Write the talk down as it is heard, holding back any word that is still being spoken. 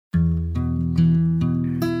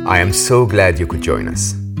I am so glad you could join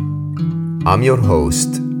us. I'm your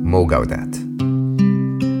host, Mo Gaudat.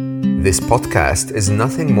 This podcast is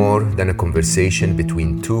nothing more than a conversation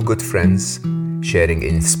between two good friends sharing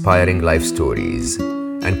inspiring life stories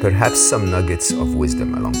and perhaps some nuggets of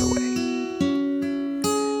wisdom along the way.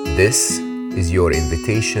 This is your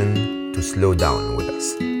invitation to slow down with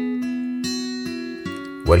us.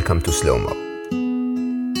 Welcome to Slow Mo.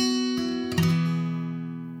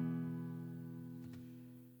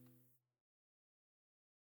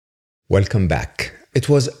 Welcome back. It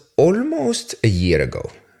was almost a year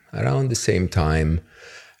ago, around the same time,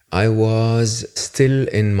 I was still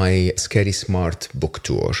in my Scary Smart book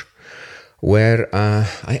tour, where I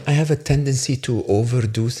have a tendency to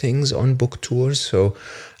overdo things on book tours. So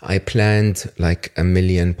I planned like 1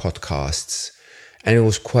 million podcasts, and it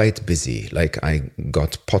was quite busy. Like I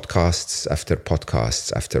got podcasts after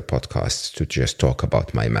podcasts after podcasts to just talk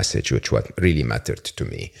about my message, which what really mattered to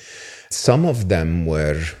me. Some of them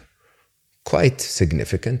were quite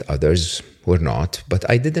significant, others were not, but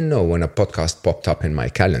I didn't know when a podcast popped up in my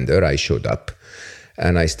calendar. I showed up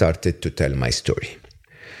and I started to tell my story.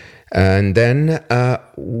 And then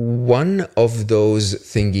one of those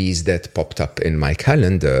thingies that popped up in my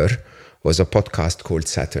calendar was a podcast called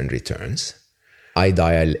Saturn Returns. I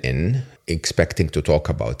dial in expecting to talk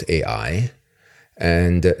about AI,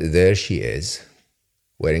 and there she is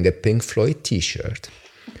wearing a Pink Floyd t-shirt.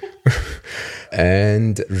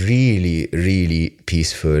 And really, really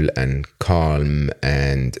peaceful and calm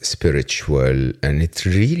and spiritual. And it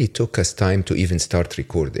really took us time to even start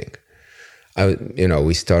recording.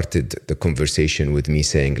 We started the conversation with me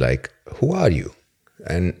saying like, who are you?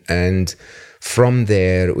 And from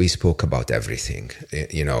there, we spoke about everything,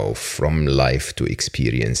 from life to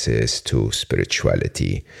experiences to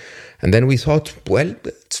spirituality. And then we thought, well,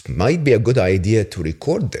 it might be a good idea to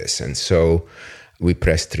record this. And so we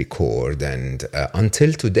pressed record, and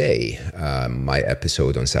until today, my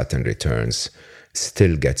episode on Saturn Returns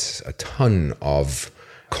still gets a ton of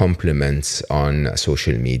compliments on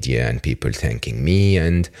social media and people thanking me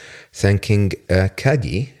and thanking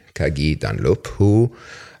Kagi Dunlop, who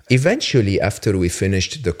eventually, after we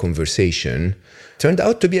finished the conversation, turned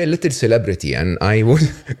out to be a little celebrity. And I was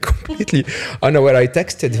completely unaware. I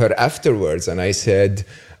texted her afterwards and I said,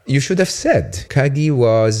 you should have said. Kagi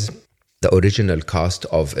was the original cast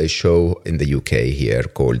of a show in the UK here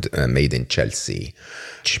called Made in Chelsea,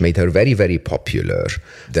 which made her very, very popular.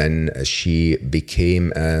 Then she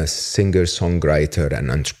became a singer-songwriter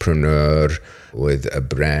and entrepreneur with a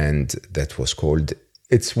brand that was called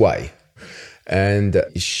It's Why. And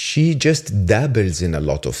she just dabbles in a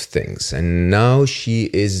lot of things. And now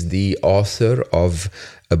she is the author of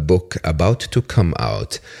a book about to come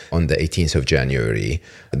out on the 18th of January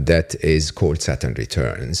that is called Saturn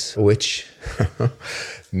Returns, which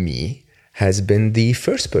me has been the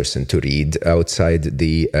first person to read outside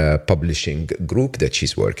the publishing group that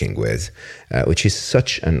she's working with, which is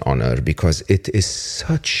such an honor because it is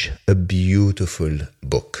such a beautiful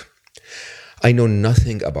book. I know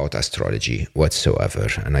nothing about astrology whatsoever,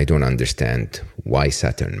 and I don't understand why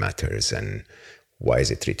Saturn matters and why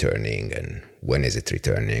is it returning and when is it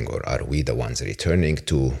returning, or are we the ones returning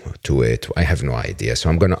to it? I have no idea. So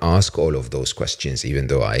I'm going to ask all of those questions, even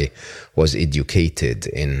though I was educated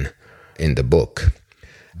in the book.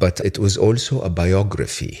 But it was also a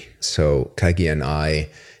biography. So Kagi and I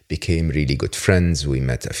became really good friends. We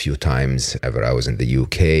met a few times ever I was in the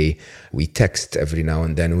UK. We text every now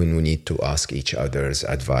and then when we need to ask each other's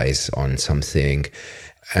advice on something.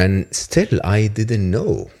 And still, I didn't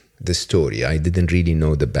know the story. I didn't really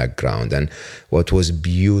know the background. And what was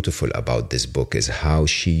beautiful about this book is how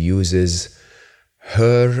she uses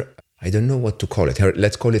her, I don't know what to call it, her,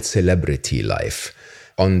 let's call it celebrity life,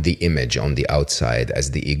 on the image, on the outside,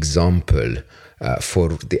 as the example for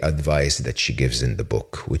the advice that she gives in the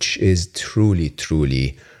book, which is truly,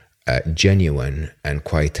 truly genuine and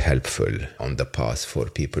quite helpful on the path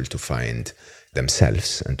for people to find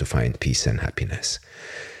themselves and to find peace and happiness.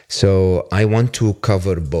 So I want to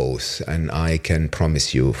cover both, and I can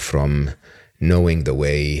promise you from knowing the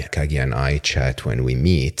way Kagi and I chat when we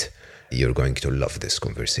meet, you're going to love this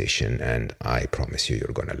conversation, and I promise you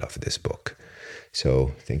you're going to love this book.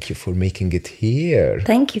 So thank you for making it here.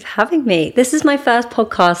 Thank you for having me. This is my first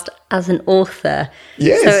podcast as an author.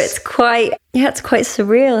 Yes. So it's quite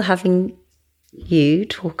surreal having you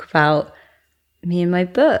talk about me and my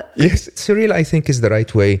book. Yes, surreal, I think, is the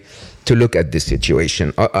right way to look at this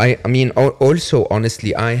situation. I mean, also,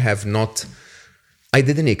 honestly, I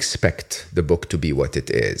didn't expect the book to be what it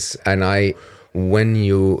is. And when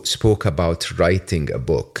you spoke about writing a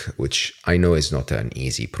book, which I know is not an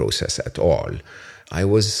easy process at all, I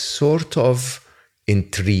was sort of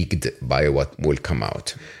intrigued by what will come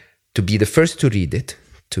out. To be the first to read it,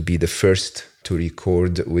 to be the first to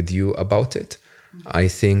record with you about it, I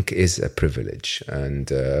think is a privilege.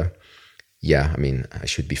 And yeah, I mean, I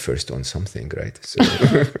should be first on something, right?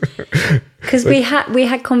 Because we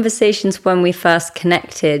had conversations when we first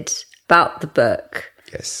connected about the book.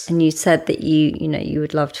 Yes. And you said that you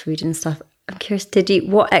would love to read and stuff. I'm curious,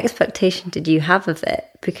 what expectation did you have of it?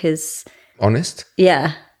 Because honest?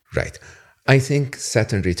 Yeah. Right. I think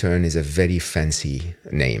Saturn Return is a very fancy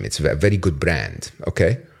name. It's a very good brand.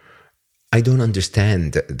 Okay. I don't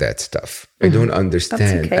understand that stuff. I don't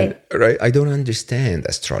understand. That's okay. Right. I don't understand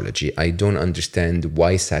astrology. I don't understand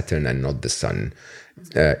why Saturn and not the Sun,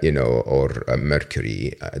 or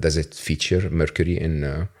Mercury. Does it feature Mercury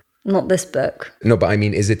in? Not this book. No, but I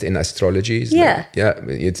mean, is it in astrology? Yeah.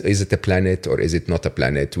 Is it a planet or is it not a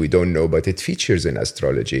planet? We don't know, but it features in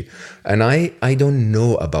astrology. And I don't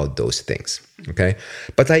know about those things, okay?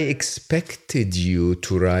 But I expected you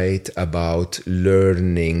to write about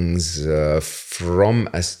learnings from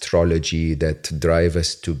astrology that drive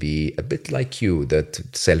us to be a bit like you, that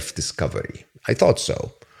self-discovery. I thought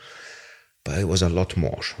so. But it was a lot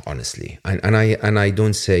more, honestly. And I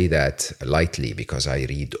don't say that lightly because I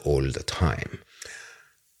read all the time.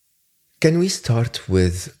 Can we start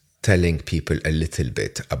with telling people a little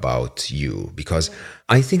bit about you? Because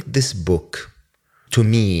I think this book, to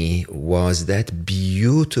me, was that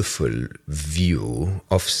beautiful view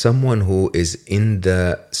of someone who is in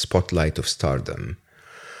the spotlight of stardom,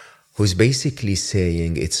 who's basically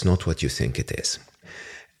saying it's not what you think it is.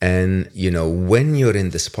 And, when you're in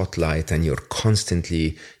the spotlight and you're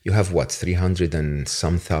constantly, you have 300 and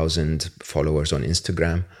some thousand followers on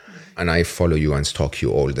Instagram. And I follow you and stalk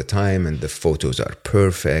you all the time. And the photos are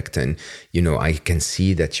perfect. And, I can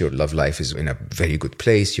see that your love life is in a very good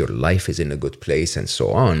place. Your life is in a good place and so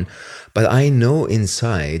on. But I know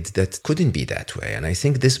inside that couldn't be that way. And I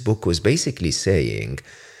think this book was basically saying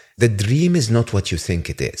the dream is not what you think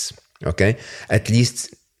it is. Okay. At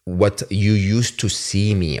least what you used to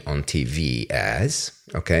see me on TV as,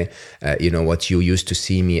 okay? What you used to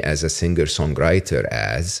see me as a singer-songwriter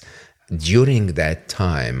as, during that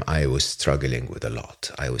time, I was struggling with a lot.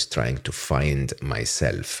 I was trying to find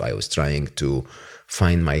myself. I was trying to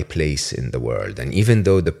find my place in the world. And even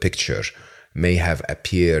though the picture may have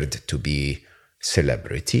appeared to be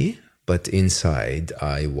celebrity, but inside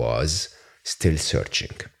I was still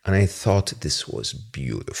searching. And I thought this was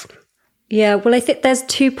beautiful. Yeah, well, I think there's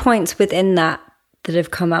 2 points within that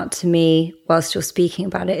have come out to me whilst you're speaking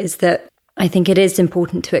about it, is that I think it is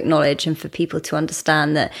important to acknowledge and for people to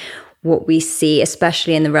understand that what we see,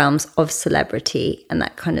 especially in the realms of celebrity and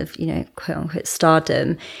that kind of, quote unquote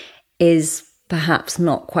stardom, is perhaps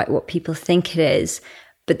not quite what people think it is.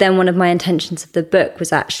 But then one of my intentions of the book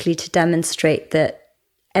was actually to demonstrate that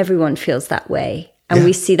everyone feels that way. And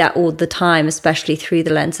we see that all the time, especially through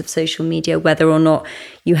the lens of social media, whether or not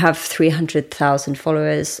you have 300,000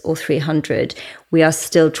 followers or 300, we are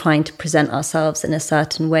still trying to present ourselves in a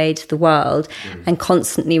certain way to the world and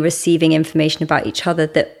constantly receiving information about each other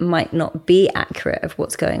that might not be accurate of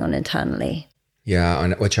what's going on internally. Yeah,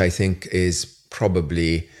 and which I think is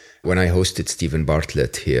probably when I hosted Stephen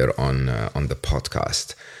Bartlett here on the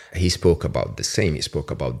podcast, he spoke about the same. He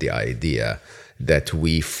spoke about the idea that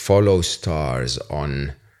we follow stars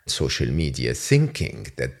on social media thinking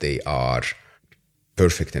that they are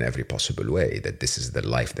perfect in every possible way, that this is the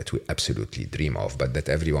life that we absolutely dream of, but that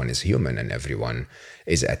everyone is human and everyone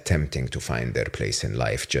is attempting to find their place in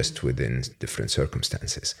life just within different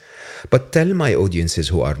circumstances. But tell my audiences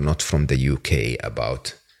who are not from the UK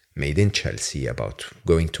about Made in Chelsea, about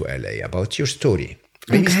going to LA, about your story.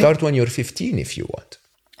 Maybe start when you're 15 if you want.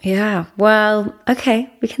 Yeah, well,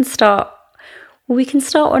 okay, we can start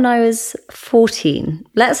when I was 14.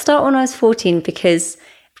 Let's start when I was 14 because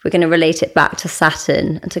we're going to relate it back to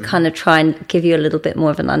Saturn and to kind of try and give you a little bit more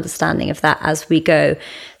of an understanding of that as we go.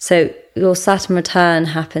 So your Saturn return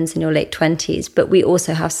happens in your late 20s, but we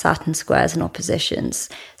also have Saturn squares and oppositions.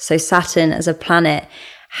 So Saturn as a planet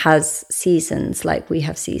has seasons like we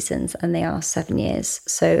have seasons, and they are 7 years.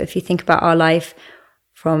 So if you think about our life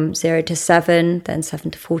from 0 to 7, then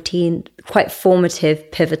 7 to 14, quite formative,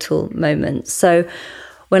 pivotal moments. So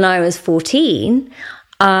when I was 14,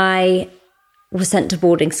 I was sent to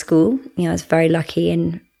boarding school. I was very lucky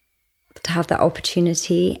to have that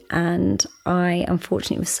opportunity, and I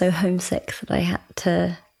unfortunately was so homesick that I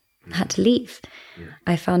had to leave. Yeah.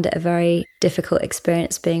 I found it a very difficult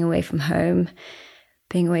experience being away from home,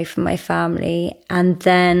 being away from my family. And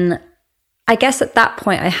then I guess at that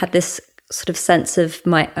point I had this sort of sense of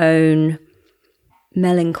my own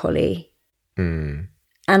melancholy And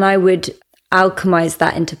I would alchemize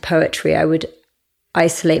that into poetry. I would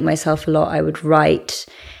isolate myself a lot. I would write.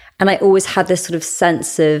 And I always had this sort of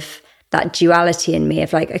sense of that duality in me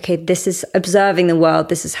of like, okay, this is observing the world.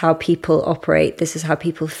 This is how people operate. This is how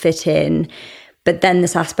people fit in. But then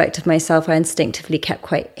this aspect of myself, I instinctively kept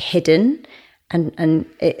quite hidden. And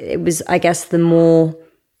it was, I guess, the more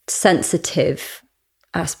sensitive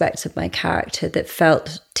aspects of my character that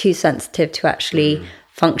felt too sensitive to actually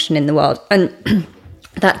function in the world. And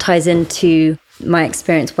that ties into my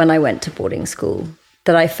experience when I went to boarding school,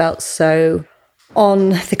 that I felt so on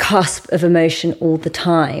the cusp of emotion all the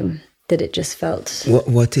time that it just felt...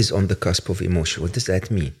 What is on the cusp of emotion? What does that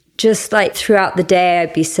mean? Just like throughout the day,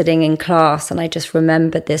 I'd be sitting in class and I just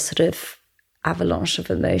remembered this sort of avalanche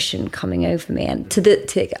of emotion coming over me, and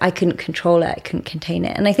I couldn't control it, I couldn't contain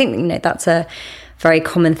it. And I think, you know, that's a very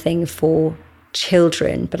common thing for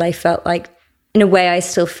children, but I felt like in a way I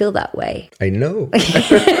still feel that way. I know.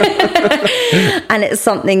 And it's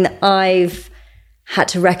something that I've had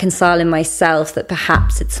to reconcile in myself, that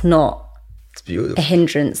perhaps it's not a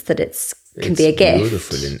hindrance, that it's be a gift. It's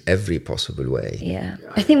beautiful in every possible way. Yeah.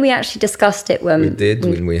 I think we actually discussed it when...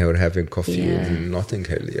 when we were having coffee in Notting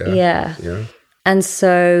Hill. Yeah. And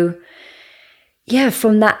so,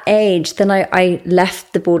 from that age, then I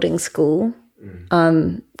left the boarding school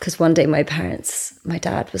because one day my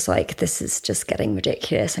dad was like, this is just getting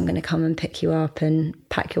ridiculous. I'm going to come and pick you up and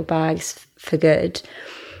pack your bags for good.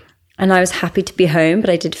 And I was happy to be home, but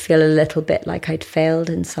I did feel a little bit like I'd failed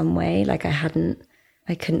in some way, like I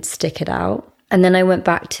couldn't stick it out. And then I went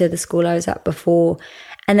back to the school I was at before.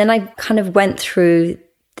 And then I kind of went through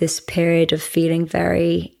this period of feeling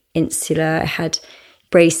very insular. I had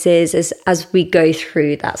braces. As we go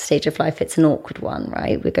through that stage of life, it's an awkward one,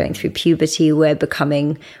 right? We're going through puberty. We're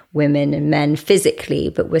becoming women and men physically,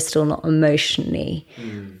 but we're still not emotionally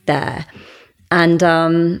there. And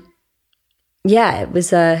it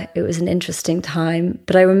was an interesting time.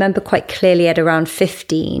 But I remember quite clearly at around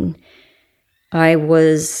 15, I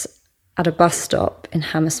was at a bus stop in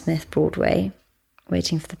Hammersmith, Broadway,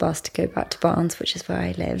 waiting for the bus to go back to Barnes, which is where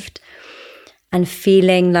I lived, and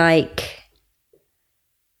feeling like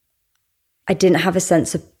I didn't have a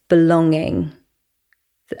sense of belonging,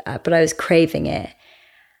 but I was craving it.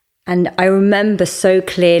 And I remember so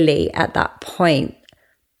clearly at that point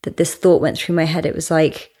that this thought went through my head. It was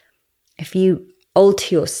like, if you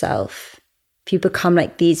alter yourself, if you become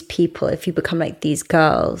like these people, if you become like these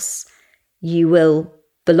girls, you will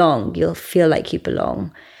belong. You'll feel like you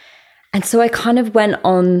belong. And so I kind of went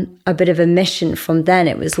on a bit of a mission from then.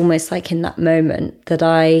 It was almost like in that moment that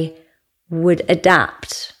I would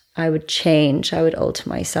adapt. I would change. I would alter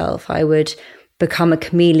myself. I would become a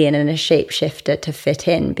chameleon and a shapeshifter to fit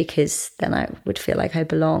in, because then I would feel like I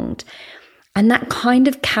belonged. And that kind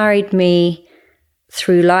of carried me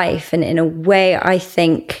through life. And in a way, I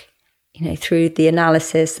think, you know, through the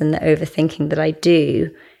analysis and the overthinking that I do,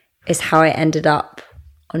 is how I ended up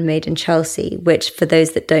on Made in Chelsea, which, for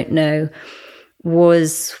those that don't know,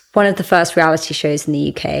 was one of the first reality shows in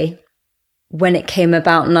the UK. When it came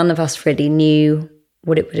about, none of us really knew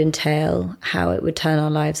what it would entail, how it would turn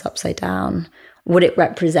our lives upside down, what it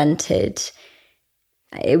represented.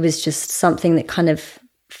 It was just something that kind of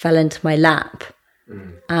fell into my lap.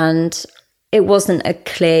 And it wasn't a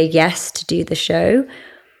clear yes to do the show.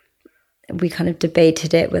 We kind of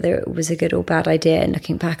debated it, whether it was a good or bad idea. And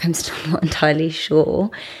looking back, I'm still not entirely sure.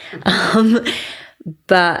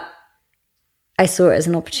 But I saw it as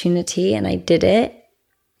an opportunity and I did it.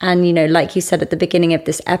 And, you know, like you said at the beginning of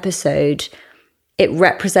this episode, it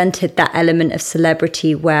represented that element of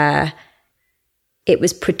celebrity where it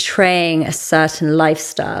was portraying a certain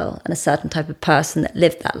lifestyle and a certain type of person that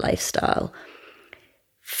lived that lifestyle.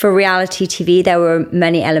 For reality TV, there were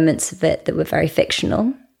many elements of it that were very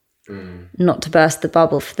fictional. Not to burst the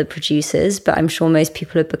bubble for the producers, but I'm sure most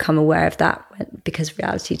people have become aware of that because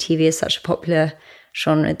reality TV is such a popular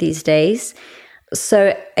genre these days.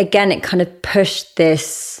 So again, it kind of pushed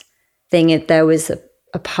this thing if there was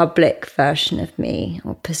a public version of me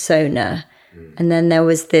or persona, and then there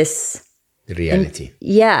was this reality.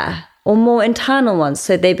 Or more internal ones.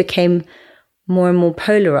 So they became more and more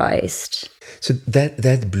polarized. So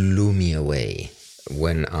that blew me away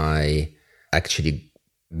when I actually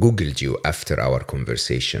Googled you after our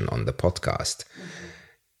conversation on the podcast.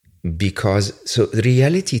 Because, so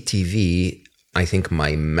reality TV, I think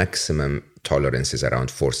my maximum tolerance is around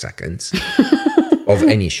 4 seconds of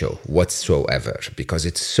any show whatsoever, because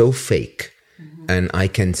it's so fake and I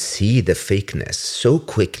can see the fakeness so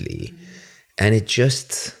quickly and it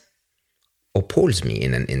just appalls me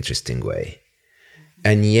in an interesting way.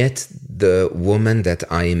 And yet the woman that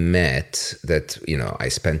I met, that, I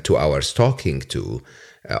spent 2 hours talking to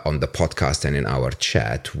on the podcast and in our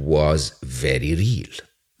chat, was very real.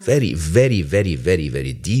 Very, very, very, very,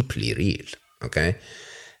 very deeply real. Okay.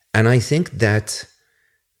 And I think that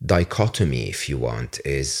dichotomy, if you want,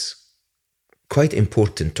 is quite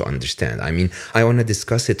important to understand. I mean, I want to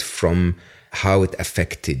discuss it from how it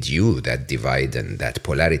affected you, that divide and that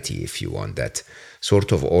polarity, if you want, that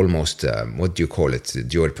sort of almost, what do you call it,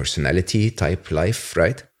 dual personality type life,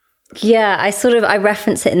 right? Yeah, I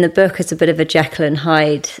reference it in the book as a bit of a Jekyll and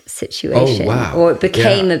Hyde situation. Oh, wow. Or it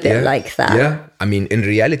became a bit like that. Yeah, I mean, in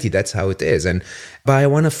reality, that's how it is. But I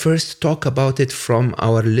want to first talk about it from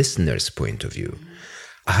our listeners' point of view.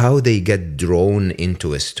 How they get drawn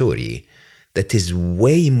into a story that is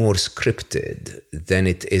way more scripted than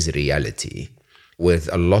it is reality, with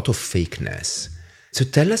a lot of fakeness. So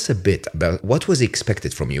tell us a bit about what was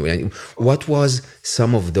expected from you, and what was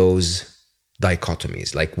some of those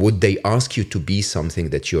dichotomies? Like, would they ask you to be something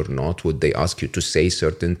that you're not? Would they ask you to say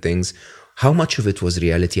certain things? How much of it was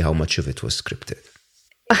reality? How much of it was scripted?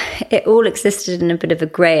 It all existed in a bit of a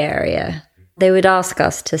grey area. They would ask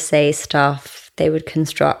us to say stuff. They would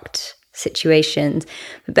construct situations.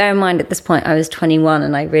 But bear in mind, at this point, I was 21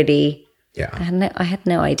 and I had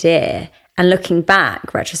no idea. And looking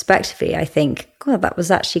back retrospectively, I think, God, that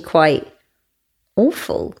was actually quite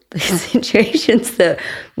awful, the situations that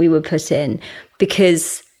we were put in,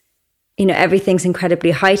 because, everything's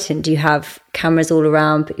incredibly heightened. You have cameras all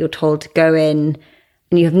around, but you're told to go in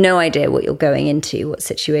and you have no idea what you're going into, what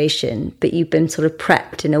situation, but you've been sort of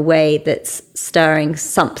prepped in a way that's stirring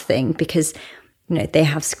something, because they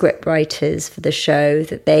have script writers for the show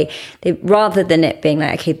that they rather than it being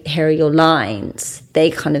like, okay, here are your lines,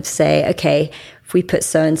 they kind of say, okay, if we put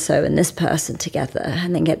so-and-so and this person together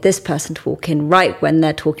and then get this person to walk in right when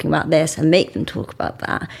they're talking about this and make them talk about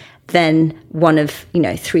that, then one of,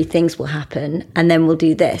 3 things will happen, and then we'll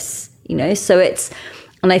do this, So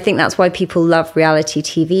and I think that's why people love reality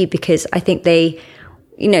TV, because I think they,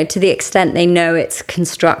 to the extent they know it's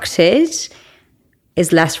constructed,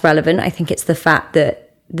 is less relevant. I think it's the fact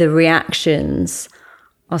that the reactions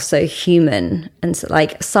are so human, and so,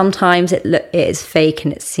 like, sometimes it is fake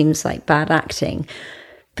and it seems like bad acting,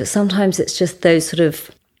 but sometimes it's just those sort of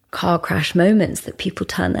car crash moments that people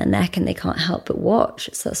turn their neck and they can't help but watch.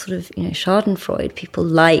 It's that sort of, Schadenfreude. People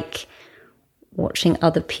like watching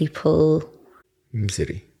other people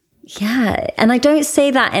misery. Yeah, and I don't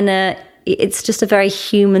say that it's just a very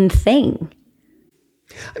human thing.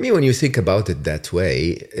 I mean, when you think about it that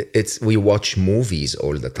way, we watch movies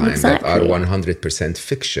all the time that are 100%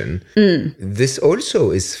 fiction. This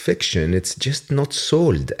also is fiction. It's just not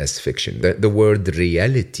sold as fiction. The word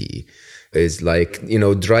reality is like,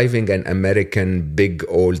 driving an American big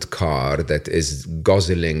old car that is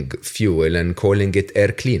guzzling fuel and calling it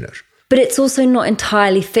air cleaner. But it's also not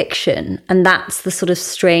entirely fiction. And that's the sort of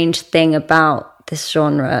strange thing about this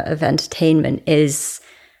genre of entertainment is,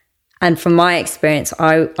 and from my experience,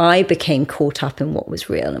 I became caught up in what was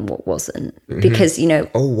real and what wasn't. Because,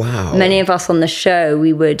 oh, wow. Many of us on the show,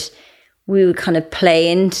 we would kind of play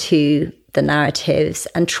into the narratives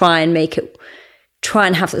and try and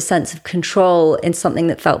have a sense of control in something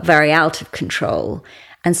that felt very out of control.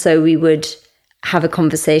 And so we would have a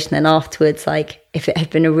conversation then afterwards, like if it had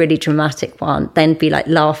been a really dramatic one, then be like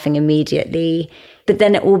laughing immediately. But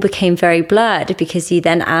then it all became very blurred because you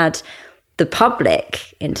then add the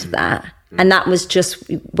public into that. And that was just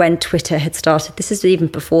when Twitter had started. This is even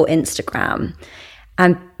before Instagram.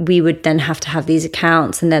 And we would then have to have these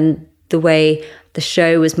accounts. And then the way the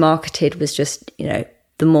show was marketed was just,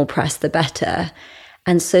 the more press, the better.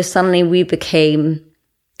 And so suddenly we became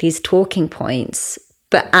these talking points,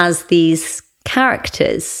 but as these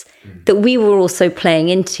characters that we were also playing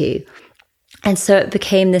into. And so it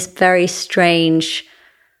became this very strange,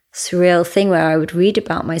 surreal thing where I would read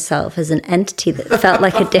about myself as an entity that felt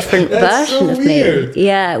like a different version of me.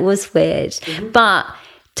 Yeah, it was weird. But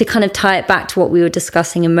to kind of tie it back to what we were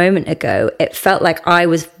discussing a moment ago, it felt like I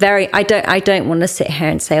was I don't want to sit here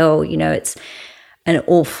and say, oh, it's an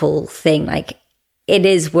awful thing. Like, it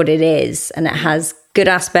is what it is, and it has good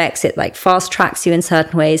aspects. It like fast tracks you in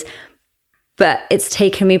certain ways. But it's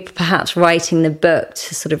taken me perhaps writing the book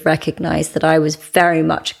to sort of recognize that I was very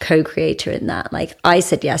much a co-creator in that. Like, I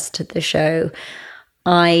said yes to the show.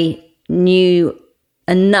 I knew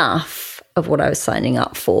enough of what I was signing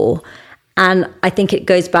up for. And I think it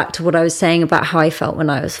goes back to what I was saying about how I felt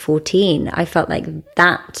when I was 14. I felt like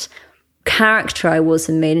that character I was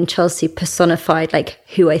in Made in Chelsea personified like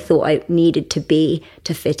who I thought I needed to be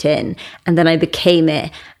to fit in. And then I became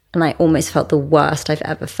it, and I almost felt the worst I've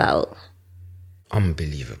ever felt.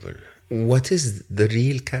 Unbelievable. What is the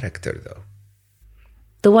real character, though?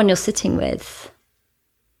 The one you're sitting with.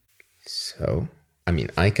 So, I mean,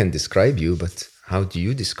 I can describe you, but how do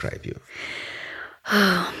you describe you?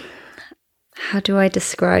 How do I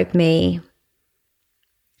describe me?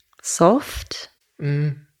 Soft?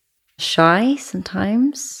 Shy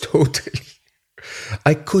sometimes? Totally.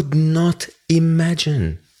 I could not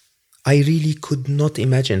imagine. I really could not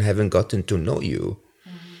imagine, having gotten to know you,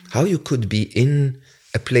 how you could be in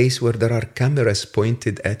a place where there are cameras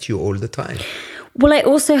pointed at you all the time. Well, I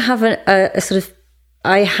also have a sort of,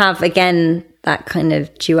 I have, again, that kind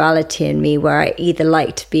of duality in me where I either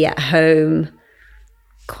like to be at home,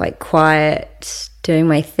 quite quiet, doing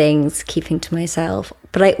my things, keeping to myself,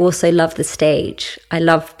 but I also love the stage. I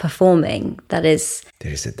love performing. There is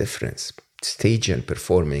a difference. Stage and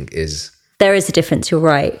performing is... There is a difference, you're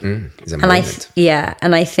right. It's a moment.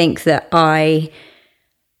 And I think that I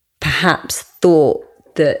perhaps thought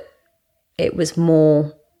that it was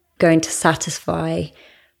more going to satisfy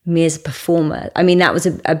me as a performer. I mean, that was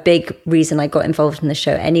a big reason I got involved in the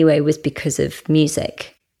show anyway, was because of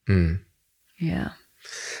music. Yeah.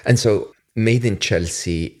 And so Made in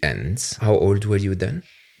Chelsea ends. How old were you then?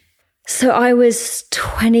 So I was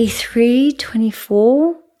 23,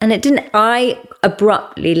 24, and I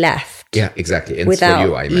abruptly left. Yeah, exactly. And for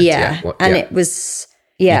you, I meant. Yeah. It was,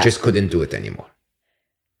 yeah. You just couldn't do it anymore.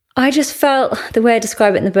 I just felt, the way I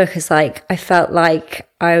describe it in the book is like, I felt like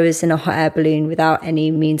I was in a hot air balloon without any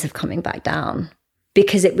means of coming back down.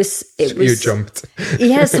 Because it was... You jumped.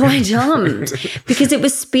 Yeah, so I jumped. Because it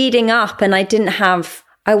was speeding up and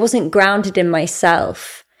I wasn't grounded in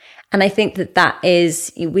myself. And I think that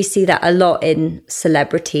is, we see that a lot in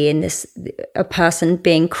celebrity, in this, a person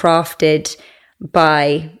being crafted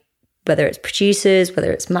by, whether it's producers,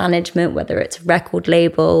 whether it's management, whether it's a record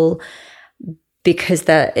label, because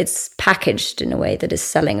it's packaged in a way that is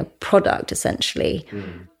selling a product, essentially.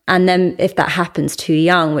 And then if that happens too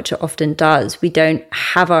young, which it often does, we don't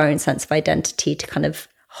have our own sense of identity to kind of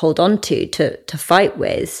hold on to fight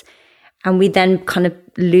with. And we then kind of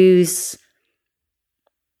loses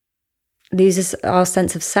our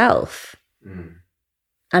sense of self.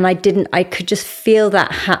 And I could just feel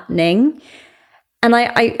that happening. And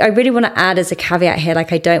I really want to add as a caveat here,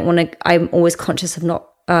 like I'm always conscious of not,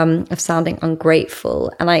 of sounding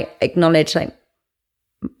ungrateful. And I acknowledge like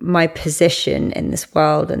my position in this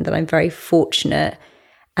world and that I'm very fortunate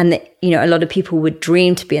and that, a lot of people would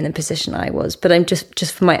dream to be in the position I was, but I'm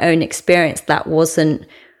just from my own experience, that wasn't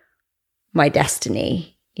my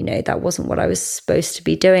destiny. That wasn't what I was supposed to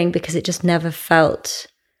be doing because it just never felt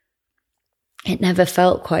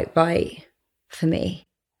quite right for me.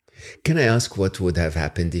 Can I ask what would have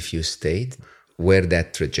happened if you stayed? Where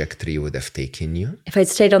that trajectory would have taken you? If I'd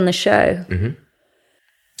stayed on the show?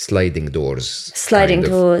 Sliding doors.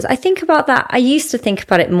 I think about that. I used to think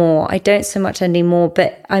about it more. I don't so much anymore.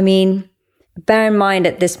 But I mean, bear in mind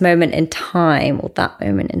at this moment in time, or that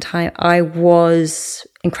moment in time, I was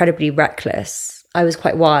incredibly reckless. I was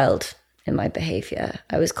quite wild in my behavior.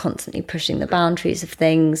 I was constantly pushing the boundaries of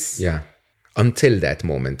things. Yeah. Until that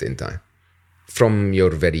moment in time. From your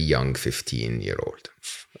very young 15-year-old,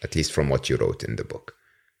 at least from what you wrote in the book.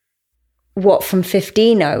 What, from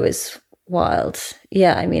 15 I was wild?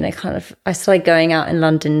 Yeah, I mean, I started going out in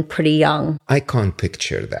London pretty young. I can't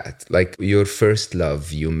picture that. Like your first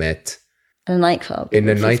love you met... In a nightclub. In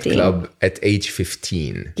a nightclub at age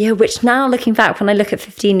 15. Yeah, which now looking back, when I look at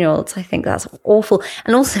 15-year-olds, I think that's awful.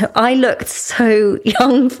 And also, I looked so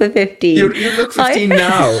young for 15. You look 15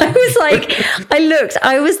 now.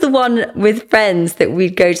 I was the one with friends that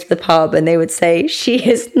we'd go to the pub and they would say, she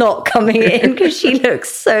is not coming in because she looks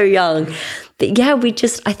so young. But yeah,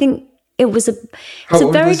 I think it was a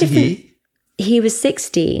very different... He was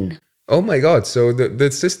 16. Oh my God. So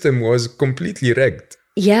the system was completely rigged.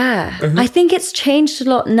 Yeah, I think it's changed a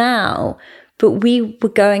lot now, but we were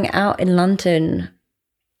going out in London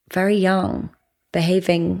very young,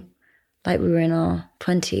 behaving like we were in our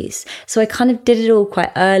 20s. So I kind of did it all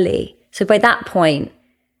quite early. So by that point,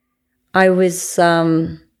 I was,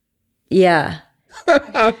 yeah.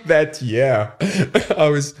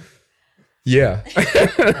 Yeah.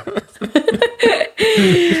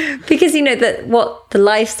 Because the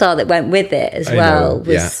lifestyle that went with it as well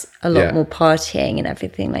was a lot more partying and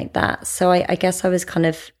everything like that. So I guess I was kind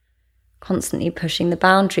of constantly pushing the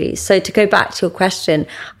boundaries. So to go back to your question,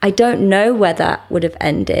 I don't know where that would have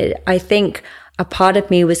ended. I think a part of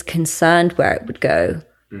me was concerned where it would go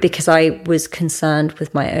because I was concerned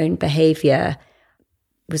with my own behavior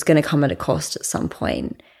was going to come at a cost at some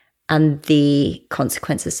point. And the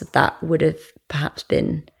consequences of that would have perhaps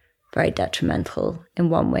been very detrimental in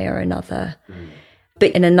one way or another.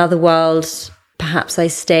 But in another world, perhaps I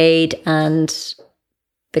stayed and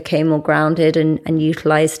became more grounded and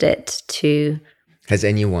utilized it to... Has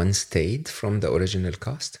anyone stayed from the original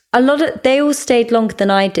cast? They all stayed longer than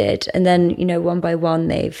I did. And then, one by one,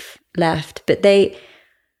 they've left. But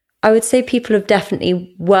I would say people have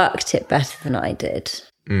definitely worked it better than I did.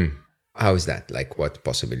 How is that? Like, what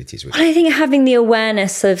possibilities would... I think having the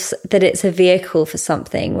awareness of that it's a vehicle for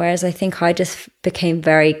something, whereas I think I just became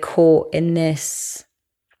very caught in this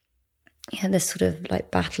sort of like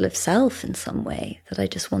battle of self in some way, that I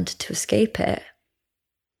just wanted to escape it.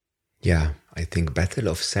 Yeah, I think battle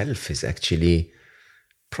of self is actually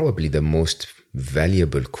probably the most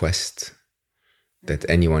valuable quest that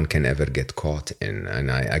anyone can ever get caught in.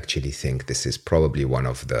 And I actually think this is probably one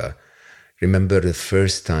of the... Remember the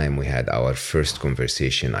first time we had our first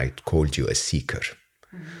conversation, I called you a seeker,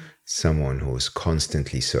 someone who's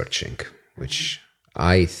constantly searching, which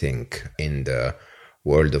I think in the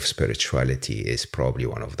world of spirituality is probably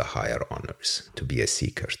one of the higher honors, to be a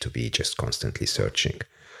seeker, to be just constantly searching.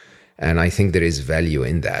 And I think there is value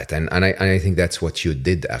in that. And I think that's what you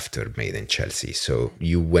did after Made in Chelsea. So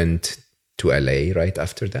you went to LA right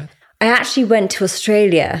after that? I actually went to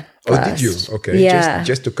Australia first. Oh, did you? Okay. Yeah.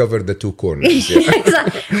 Just to cover the two corners. Yeah.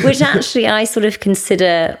 Exactly. Which actually I sort of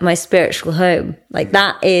consider my spiritual home. Like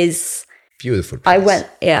that is... Beautiful place.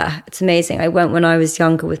 It's amazing. I went when I was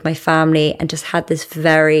younger with my family and just had this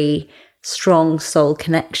very strong soul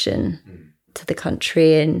connection to the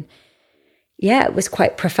country. And yeah, it was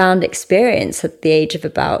quite profound experience at the age of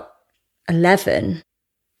about 11.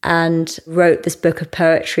 And wrote this book of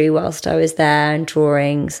poetry whilst I was there, and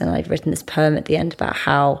drawings. And I'd written this poem at the end about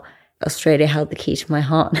how Australia held the key to my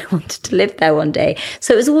heart and I wanted to live there one day.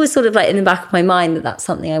 So it was always sort of like in the back of my mind that that's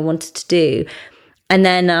something I wanted to do. And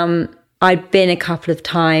then I'd been a couple of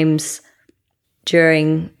times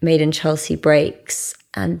during Made in Chelsea breaks.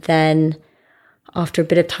 And then after a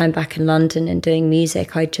bit of time back in London and doing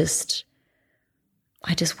music, I just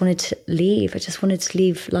wanted to leave. I just wanted to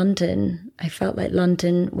leave London. I felt like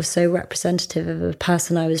London was so representative of a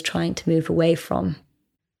person I was trying to move away from.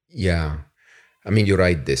 Yeah. I mean, you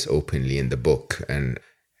write this openly in the book, and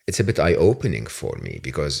it's a bit eye-opening for me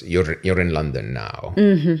because you're in London now.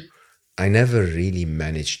 Mm-hmm. I never really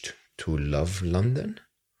managed to love London.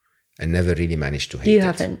 I never really managed to hate it. You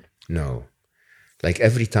haven't? No. Like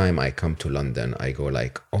every time I come to London, I go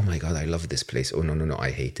like, oh my God, I love this place. Oh, no, I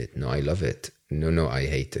hate it. No, I love it. No, I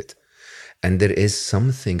hate it. And there is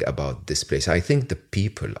something about this place. I think the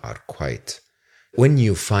people are quite... When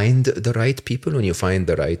you find the right people, when you find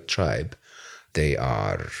the right tribe, they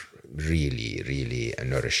are really, really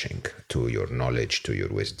nourishing to your knowledge, to your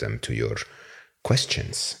wisdom, to your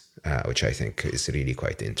questions, which I think is really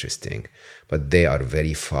quite interesting. But they are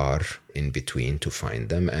very far in between to find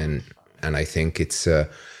them. And I think it's...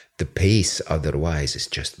 the pace otherwise is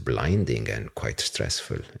just blinding and quite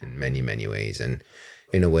stressful in many, many ways. And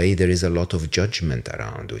in a way, there is a lot of judgment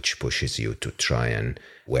around, which pushes you to try and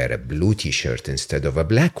wear a blue t-shirt instead of a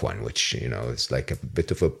black one, which, is like a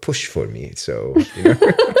bit of a push for me. So,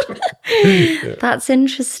 Yeah. That's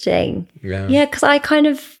interesting. Yeah, because I kind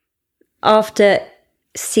of, after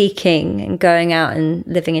seeking and going out and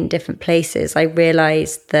living in different places, I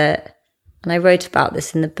realized that, and I wrote about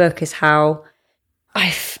this in the book, is how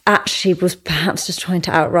I actually was perhaps just trying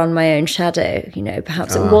to outrun my own shadow.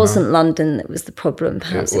 Perhaps it wasn't London that was the problem.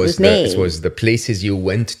 Perhaps it was me. It was the places you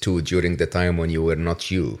went to during the time when you were not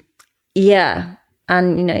you. Yeah.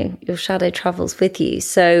 And, your shadow travels with you.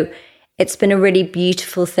 So it's been a really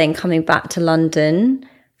beautiful thing coming back to London,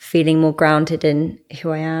 feeling more grounded in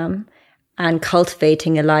who I am and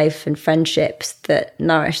cultivating a life and friendships that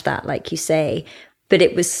nourish that, like you say. But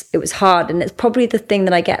it was hard. And it's probably the thing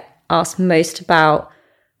that I get asked most about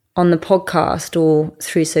on the podcast or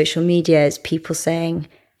through social media is people saying,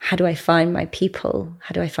 how do I find my people?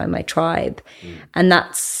 How do I find my tribe? And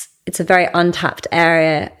it's a very untapped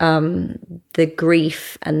area, the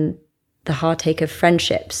grief and the heartache of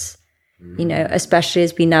friendships, especially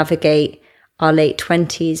as we navigate our late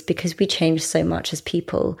 20s, because we change so much as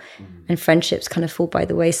people and friendships kind of fall by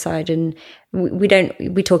the wayside. And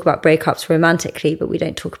we talk about breakups romantically, but we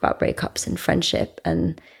don't talk about breakups in friendship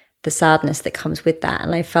and the sadness that comes with that.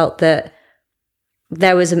 And I felt that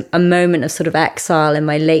there was a moment of sort of exile in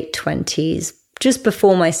my late 20s, just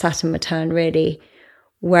before my Saturn return, really,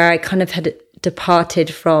 where I kind of had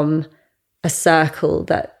departed from a circle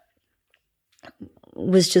that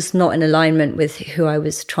was just not in alignment with who I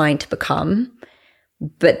was trying to become.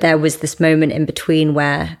 But there was this moment in between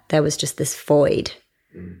where there was just this void,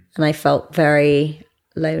 and I felt very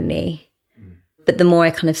lonely. But the more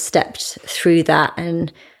I kind of stepped through that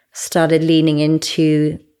and started leaning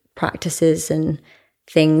into practices and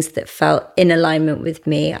things that felt in alignment with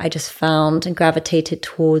me, I just found and gravitated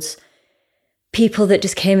towards people that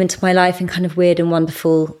just came into my life in kind of weird and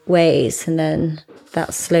wonderful ways. And then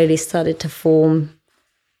that slowly started to form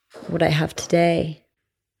what I have today.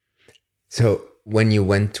 So when you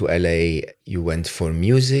went to LA, you went for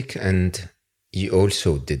music, and you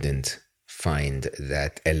also didn't find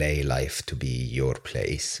that LA life to be your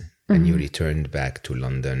place. And you returned back to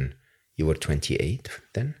London. You were 28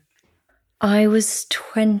 then? I was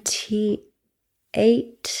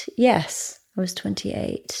 28. Yes, I was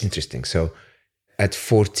 28. Interesting. So at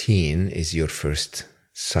 14 is your first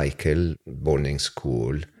cycle, boarding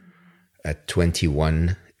school. At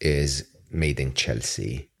 21 is Made in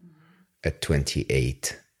Chelsea. At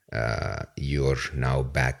 28, you're now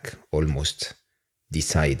back almost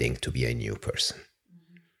deciding to be a new person.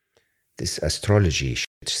 This astrology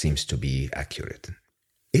seems to be accurate.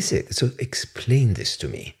 Is it? So explain this to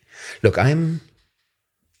me. Look, I'm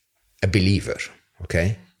a believer,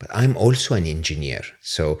 okay? But I'm also an engineer.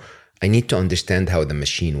 So I need to understand how the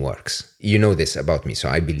machine works. You know this about me. So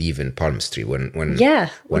I believe in palmistry. When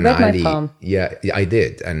I read my palm. Yeah, I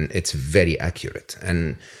did. And it's very accurate.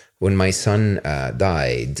 And when my son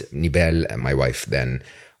died, Nibel, my wife then,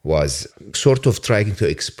 was sort of trying to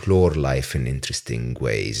explore life in interesting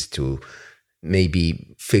ways, to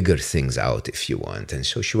maybe figure things out, if you want. And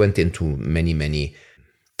so she went into many, many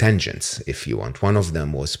tangents, if you want. One of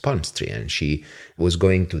them was palmistry, and she was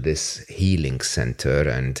going to this healing center,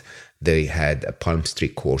 and they had a palmistry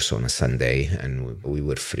course on a Sunday, and we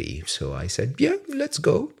were free. So I said, yeah, let's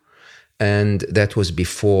go. And that was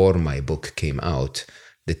before my book came out.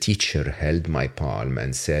 The teacher held my palm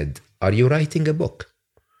and said, are you writing a book?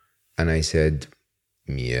 And I said,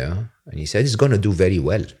 yeah. And he said, it's going to do very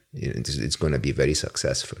well. It's going to be very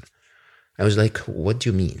successful. I was like, what do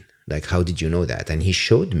you mean? Like, how did you know that? And he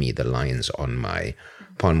showed me the lines on my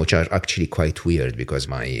palm, which are actually quite weird because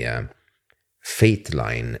my fate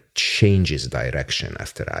line changes direction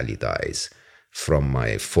after Ali dies, from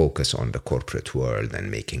my focus on the corporate world and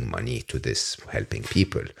making money to this helping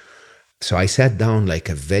people. So I sat down like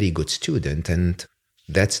a very good student, and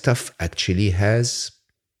that stuff actually has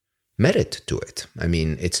merit to it. I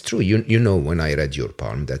mean, it's true. You know, when I read your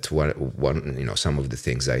palm, that one some of the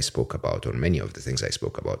things I spoke about, or many of the things I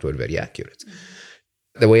spoke about, were very accurate.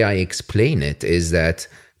 The way I explain it is that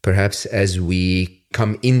perhaps as we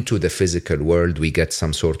come into the physical world, we get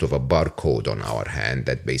some sort of a barcode on our hand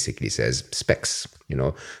that basically says specs.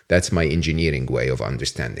 That's my engineering way of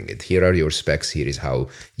understanding it. Here are your specs. Here is how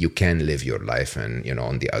you can live your life. And,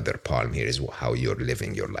 on the other palm, here is how you're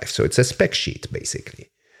living your life. So it's a spec sheet, basically.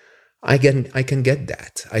 I can get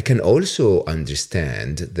that. I can also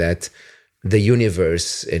understand that the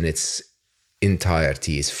universe in its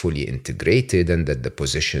entirety is fully integrated, and that the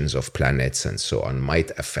positions of planets and so on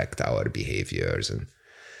might affect our behaviors.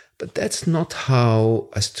 But that's not how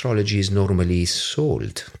astrology is normally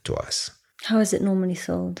sold to us. How is it normally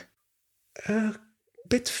sold? A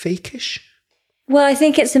bit fakish. Well, I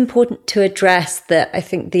think it's important to address that. I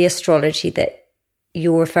think the astrology that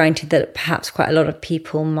you're referring to, that perhaps quite a lot of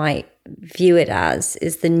people might view it as,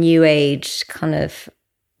 is the new age kind of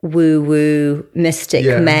woo-woo mystic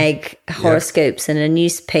Meg horoscopes in a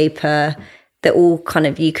newspaper that all kind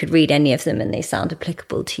of, you could read any of them and they sound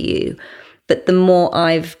applicable to you. But the more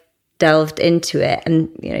I've delved into it, and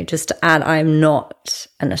just to add, I'm not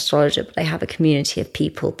an astrologer, but I have a community of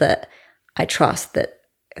people that I trust that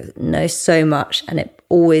know so much, and it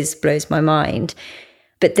always blows my mind.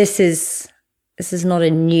 But this is not a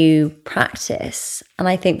new practice. And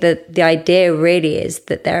I think that the idea really is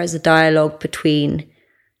that there is a dialogue between,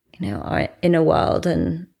 our inner world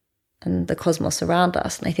and the cosmos around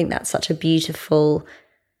us. And I think that's such a beautiful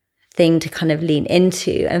thing to kind of lean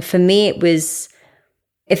into. And for me, it was,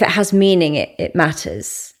 if it has meaning, it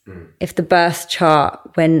matters. If the birth chart,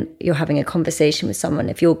 when you're having a conversation with someone,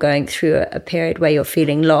 if you're going through a period where you're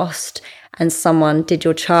feeling lost and someone did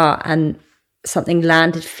your chart and something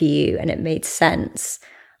landed for you and it made sense,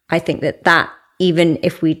 I think that even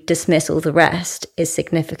if we dismiss all the rest, is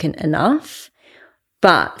significant enough.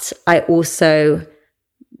 But I also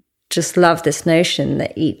just love this notion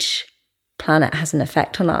that each planet has an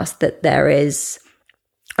effect on us, that there is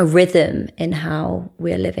a rhythm in how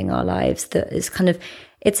we're living our lives that is kind of,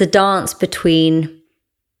 it's a dance between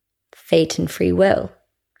fate and free will.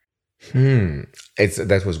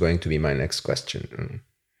 That was going to be my next question.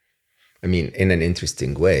 I mean, in an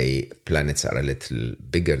interesting way, planets are a little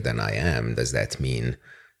bigger than I am. Does that mean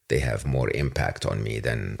they have more impact on me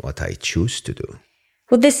than what I choose to do?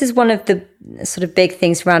 Well, this is one of the sort of big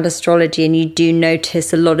things around astrology, and you do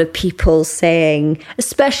notice a lot of people saying,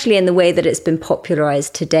 especially in the way that it's been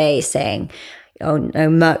popularized today, saying, oh no,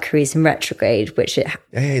 Mercury's in retrograde, which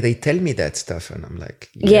hey, they tell me that stuff, and I'm like,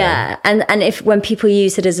 yeah. And if when people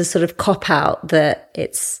use it as a sort of cop out that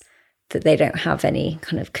they don't have any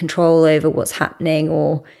kind of control over what's happening,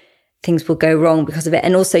 or things will go wrong because of it.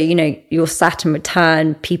 And also, you know, your Saturn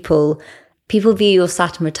return, people view your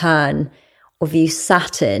Saturn return or view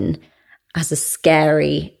Saturn as a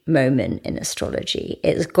scary moment in astrology.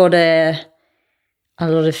 It's got a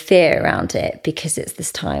lot of fear around it because it's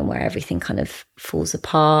this time where everything kind of falls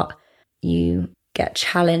apart. You get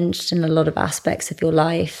challenged in a lot of aspects of your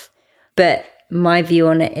life. But my view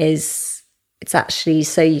on it is it's actually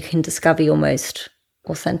so you can discover your most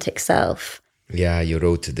authentic self. Yeah, you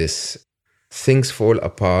wrote this, things fall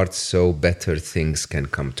apart so better things can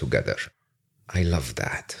come together. I love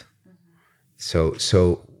that.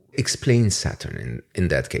 So explain Saturn in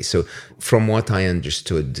that case. So from what I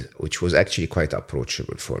understood, which was actually quite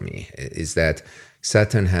approachable for me, is that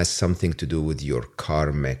Saturn has something to do with your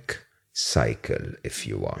karmic cycle, if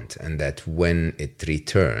you want. And that when it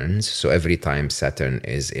returns, so every time Saturn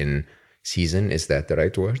is in season, is that the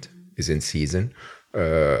right word? Is in season?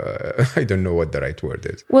 I don't know what the right word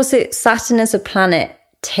is. Well, so Saturn as a planet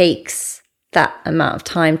takes that amount of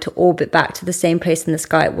time to orbit back to the same place in the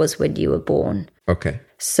sky it was when you were born. Okay.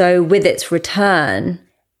 So with its return,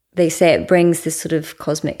 they say it brings this sort of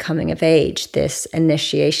cosmic coming of age, this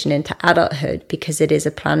initiation into adulthood, because it is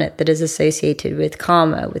a planet that is associated with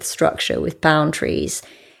karma, with structure, with boundaries.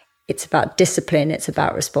 It's about discipline. It's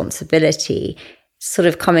about responsibility. Sort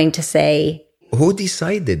of coming to say... Who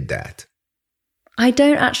decided that? I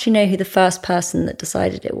don't actually know who the first person that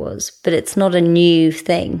decided it was, but it's not a new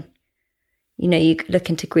thing. You know, you look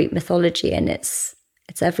into Greek mythology and it's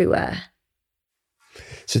everywhere.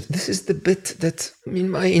 So this is the bit that, I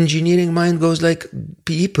mean, my engineering mind goes like,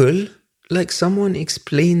 people, like someone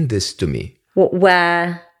explained this to me. What,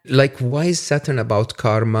 where? Like, why is Saturn about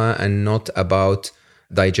karma and not about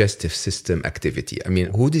digestive system activity? I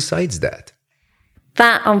mean, who decides that?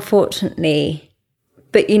 That, unfortunately...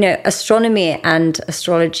 But, you know, astronomy and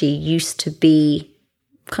astrology used to be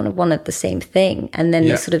kind of one of the same thing. And then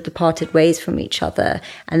they sort of departed ways from each other.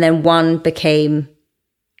 And then one became,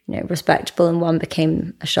 you know, respectable and one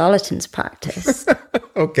became a charlatan's practice.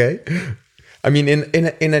 Okay. I mean,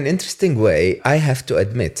 in an interesting way, I have to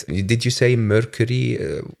admit, did you say Mercury?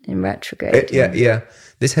 In retrograde. Yeah.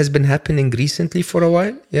 This has been happening recently for a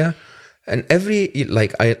while. Yeah. And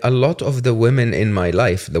a lot of the women in my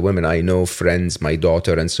life, the women I know, friends, my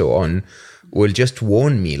daughter, and so on, will just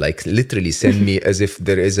warn me, like literally send me as if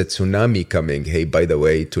there is a tsunami coming. Hey, by the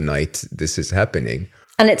way, tonight this is happening.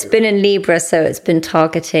 And it's been in Libra, so it's been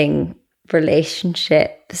targeting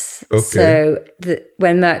relationships. Okay. So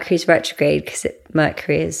when Mercury's retrograde, because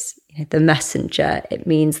Mercury is the messenger, it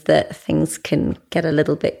means that things can get a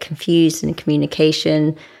little bit confused in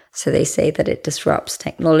communication. So they say that it disrupts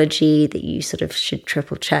technology, that you sort of should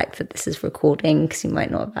triple check that this is recording because you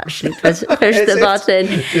might not have actually pushed the button.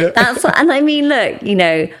 Yeah. And I mean, look, you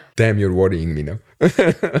know. Damn, you're worrying me now.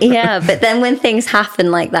 Yeah, but then when things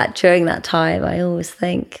happen like that during that time, I always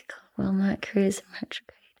think, well, Mercury is in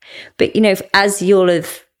retrograde. But, you know, as you'll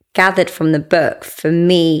have gathered from the book, for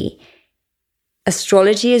me,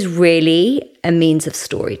 astrology is really a means of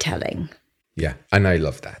storytelling. Yeah, and I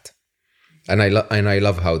love that. And I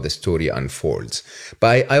love how the story unfolds.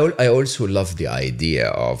 But I also love the idea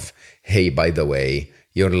of, hey, by the way,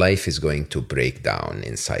 your life is going to break down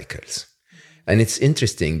in cycles. And it's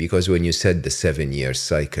interesting because when you said the 7-year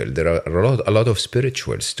cycle, there are a lot of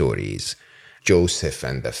spiritual stories. Joseph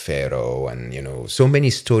and the Pharaoh, and, you know, so many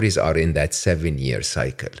stories are in that 7-year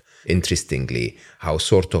cycle. Interestingly, how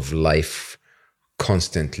sort of life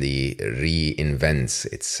constantly reinvents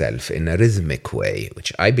itself in a rhythmic way,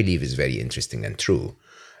 which I believe is very interesting and true.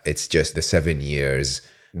 It's just the 7 years,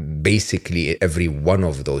 basically every one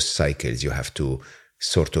of those cycles, you have to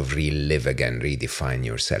sort of relive again, redefine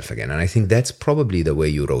yourself again. And I think that's probably the way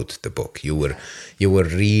you wrote the book. You were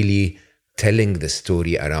really telling the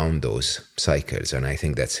story around those cycles. And I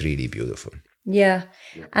think that's really beautiful. Yeah.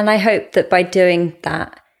 And I hope that by doing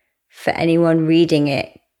that, for anyone reading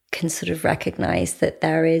it, can sort of recognize that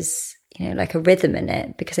there is, you know, like a rhythm in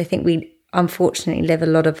it, because I think we unfortunately live a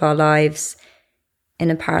lot of our lives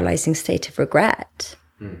in a paralyzing state of regret.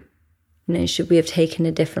 You know, should we have taken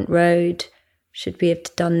a different road? Should we have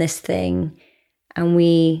done this thing? And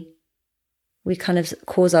we kind of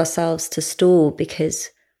cause ourselves to stall because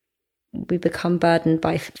we become burdened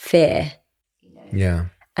by fear. Yeah.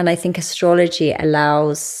 And I think astrology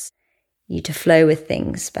allows you to flow with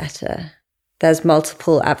things better. There's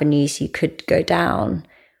multiple avenues you could go down,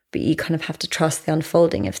 but you kind of have to trust the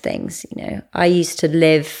unfolding of things. You know, I used to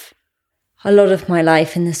live a lot of my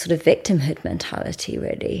life in this sort of victimhood mentality,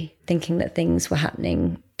 really, thinking that things were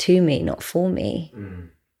happening to me, not for me.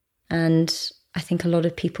 And I think a lot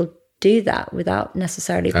of people do that without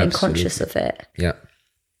necessarily being conscious of it.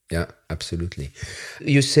 Yeah, absolutely.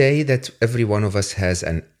 You say that every one of us has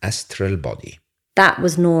an astral body. That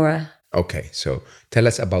was Nora. Okay, so tell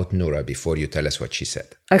us about Nora before you tell us what she said.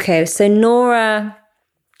 Okay, so Nora,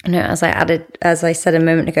 you know, as I said a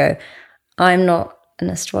moment ago, I'm not an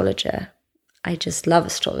astrologer. I just love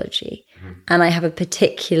astrology. And I have a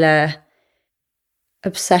particular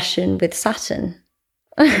obsession with Saturn,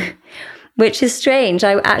 which is strange.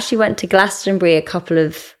 I actually went to Glastonbury a couple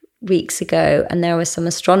of weeks ago, and there were some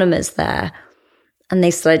astronomers there, and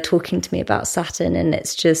they started talking to me about Saturn. And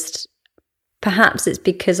it's just, perhaps it's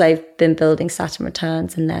because I've been building Saturn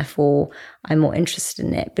returns and therefore I'm more interested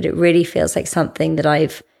in it. But it really feels like something that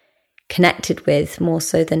I've connected with more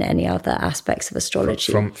so than any other aspects of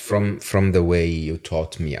astrology. From the way you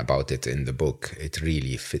taught me about it in the book, it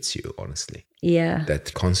really fits you, honestly. Yeah.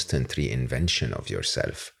 That constant reinvention of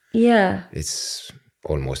yourself. Yeah. It's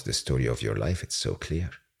almost the story of your life. It's so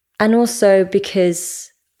clear. And also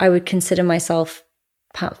because I would consider myself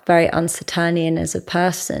perhaps very unsaturnian as a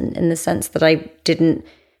person, in the sense that I didn't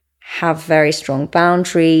have very strong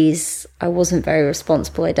boundaries. I wasn't very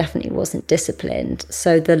responsible. I definitely wasn't disciplined.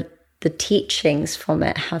 So the teachings from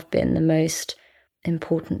it have been the most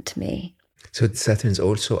important to me. So Saturn's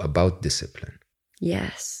also about discipline.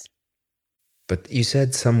 Yes. But you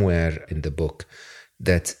said somewhere in the book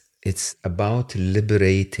that it's about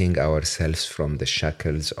liberating ourselves from the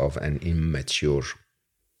shackles of an immature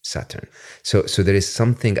Saturn. So there is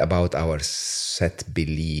something about our set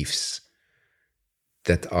beliefs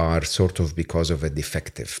that are sort of because of a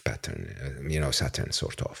defective pattern, Saturn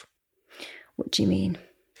sort of. What do you mean?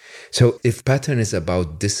 So if pattern is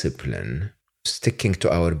about discipline, sticking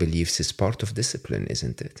to our beliefs is part of discipline,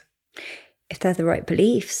 isn't it? If they're the right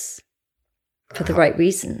beliefs, for the right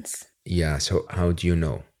reasons. Yeah, so how do you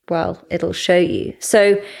know? Well, it'll show you.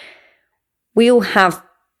 So we all have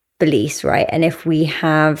beliefs, right? And if we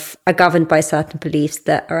are governed by certain beliefs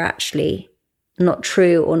that are actually not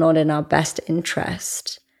true or not in our best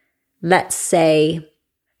interest, let's say,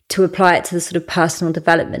 to apply it to the sort of personal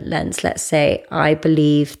development lens, let's say I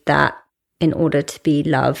believe that in order to be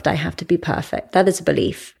loved, I have to be perfect. That is a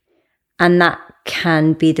belief. And that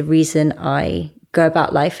can be the reason I go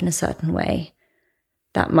about life in a certain way.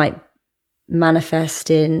 That might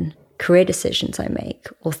manifest in career decisions I make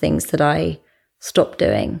or things that I stop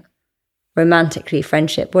doing, romantically,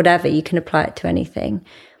 friendship, whatever. You can apply it to anything.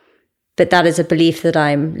 But that is a belief that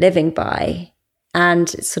I'm living by.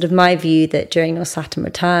 And it's sort of my view that during your Saturn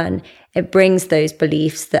return, it brings those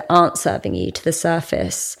beliefs that aren't serving you to the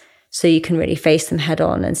surface, so you can really face them head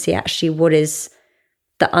on and see actually what is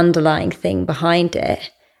the underlying thing behind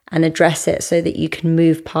it and address it so that you can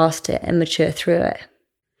move past it and mature through it.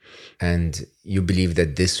 And you believe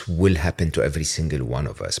that this will happen to every single one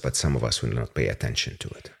of us, but some of us will not pay attention to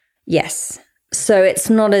it. Yes. So it's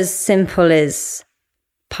not as simple as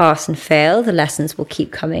pass and fail. The lessons will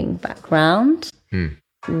keep coming back round.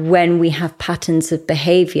 When we have patterns of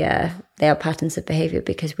behavior, they are patterns of behavior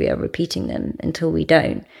because we are repeating them until we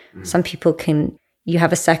don't. Some people you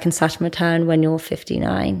have a second Saturn return when you're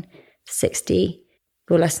 59, 60.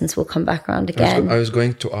 Your lessons will come back around again. I was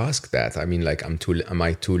going to ask that. I mean, like, am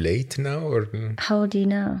I too late now? Or how old are you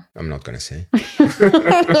now? I'm not going to say.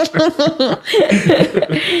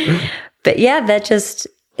 But yeah,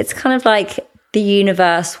 it's kind of like the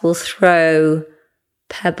universe will throw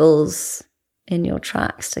pebbles in your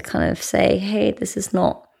tracks to kind of say, hey, this is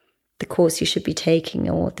not the course you should be taking,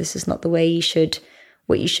 or this is not the way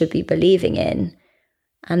what you should be believing in.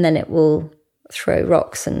 And then it will throw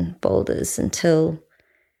rocks and boulders until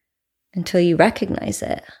you recognize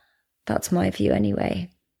it. That's my view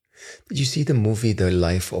anyway. Did you see the movie The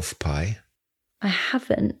Life of Pi? I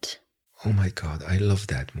haven't. Oh my God, I love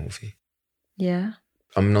that movie. Yeah.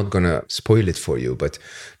 I'm not going to spoil it for you, but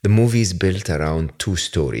the movie is built around two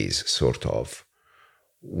stories, sort of.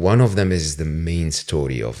 One of them is the main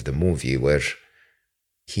story of the movie, where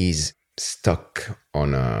he's stuck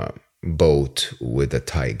on a boat with a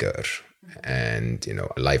tiger and,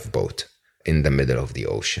 a lifeboat in the middle of the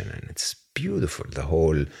ocean. And it's beautiful. The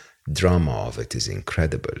whole drama of it is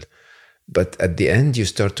incredible. But at the end, you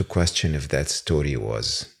start to question if that story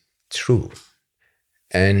was true.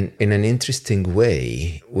 And in an interesting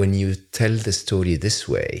way, when you tell the story this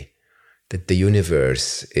way, that the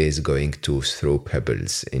universe is going to throw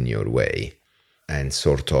pebbles in your way and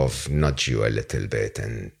sort of nudge you a little bit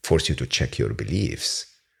and force you to check your beliefs.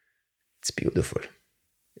 It's beautiful.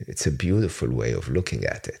 It's a beautiful way of looking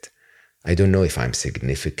at it. I don't know if I'm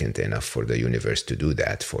significant enough for the universe to do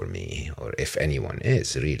that for me, or if anyone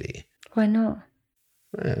is, really. Why not?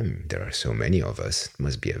 There are so many of us. It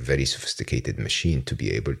must be a very sophisticated machine to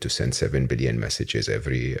be able to send 7 billion messages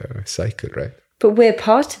every cycle, right? But we're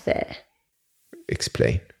part of it.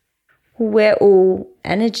 Explain. We're all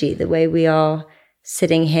energy, the way we are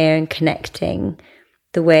sitting here and connecting,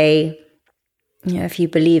 the way, if you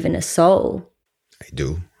believe in a soul. I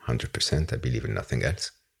do, 100%. I believe in nothing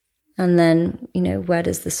else. And then, where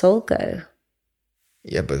does the soul go?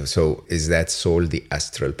 Yeah, but so is that soul the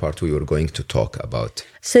astral part we were going to talk about?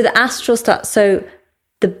 So the astral stuff, so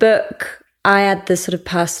the book, I had the sort of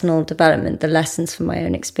personal development, the lessons from my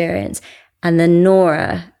own experience. And then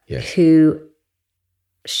Nora, yes, who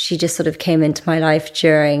she just sort of came into my life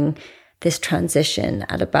during this transition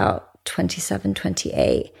at about 27,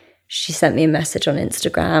 28. She sent me a message on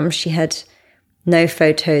Instagram. She had no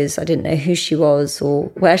photos. I didn't know who she was or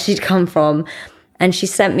where she'd come from. And she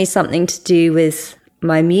sent me something to do with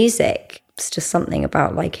my music. It's just something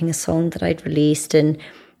about liking a song that I'd released. And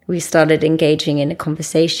we started engaging in a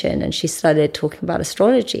conversation and she started talking about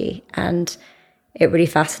astrology. And it really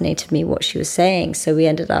fascinated me what she was saying. So we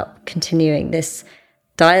ended up continuing this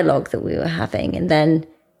dialogue that we were having. And then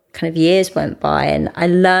kind of years went by and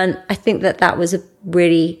I think that was a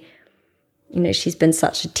really, she's been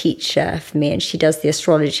such a teacher for me, and she does the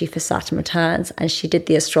astrology for Saturn Returns and she did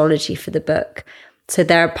the astrology for the book. So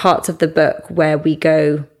there are parts of the book where we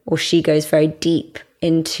go, or she goes very deep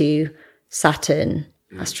into Saturn,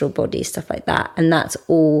 astral body, stuff like that. And that's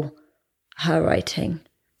all her writing.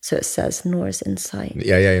 So it says Nora's Insight.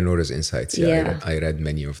 Yeah, Nora's Insights. Yeah. I read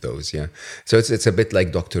many of those. Yeah, so it's a bit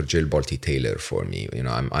like Dr. Jill Bolte Taylor for me.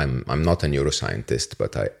 I'm not a neuroscientist,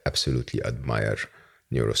 but I absolutely admire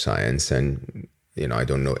neuroscience, and I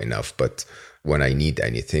don't know enough. But when I need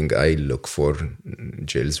anything, I look for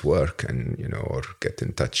Jill's work, and or get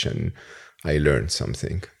in touch, and I learn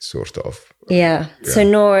something, sort of. Yeah. So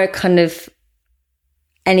Nora, kind of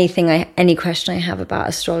any question I have about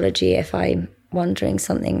astrology, if I'm wondering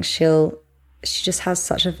something, she just has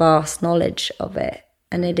such a vast knowledge of it,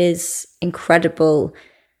 and it is incredible,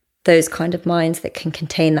 those kind of minds that can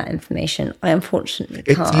contain that information. I unfortunately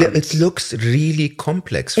can't. It looks really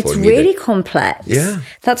complex for me. It's really complex. Yeah,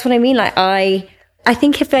 that's what I mean. Like I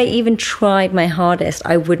think if I even tried my hardest,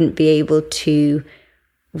 I wouldn't be able to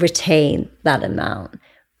retain that amount.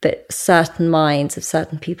 But certain minds of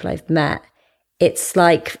certain people I've met, it's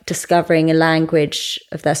like discovering a language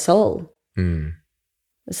of their soul.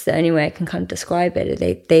 It's the only way I can kind of describe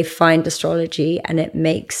it. They find astrology and it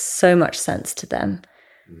makes so much sense to them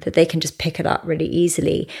that they can just pick it up really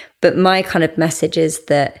easily. But my kind of message is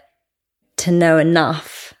that to know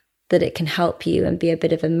enough that it can help you and be a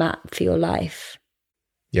bit of a map for your life.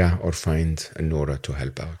 Yeah, or find a Nora to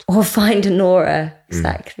help out. Or find a Nora,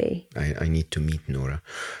 exactly. I need to meet Nora.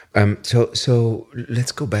 So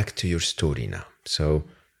let's go back to your story now. So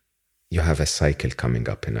you have a cycle coming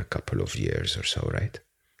up in a couple of years or so, right?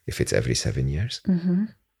 If it's every 7 years. Mm-hmm.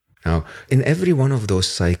 Now, in every one of those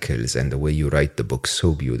cycles, and the way you write the book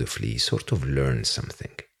so beautifully, you sort of learn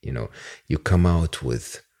something. You come out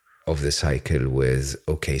of the cycle with,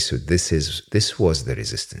 okay, so this was the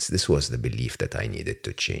resistance. This was the belief that I needed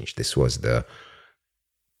to change. This was the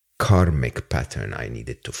karmic pattern I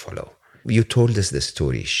needed to follow. You told us the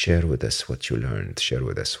story. Share with us what you learned. Share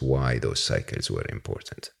with us why those cycles were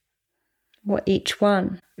important. What, each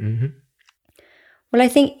one? Mm-hmm. Well, I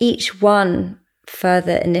think each one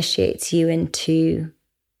further initiates you into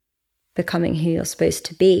becoming who you're supposed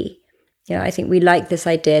to be. I think we like this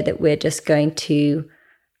idea that we're just going to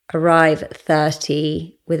arrive at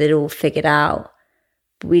 30 with it all figured out.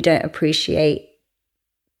 But we don't appreciate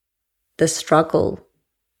the struggle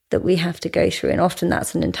that we have to go through. And often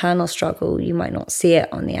that's an internal struggle. You might not see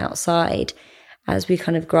it on the outside as we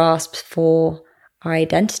kind of grasp for our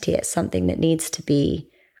identity. It's something that needs to be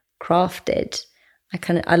crafted.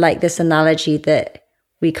 I like this analogy that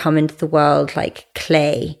we come into the world like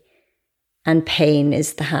clay, and pain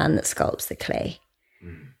is the hand that sculpts the clay.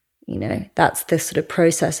 That's the sort of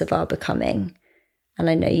process of our becoming. And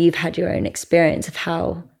I know you've had your own experience of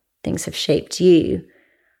how things have shaped you.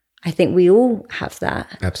 I think we all have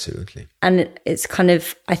that. Absolutely. And it's kind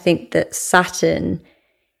of, I think that Saturn,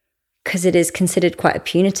 because it is considered quite a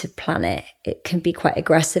punitive planet, it can be quite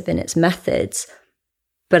aggressive in its methods.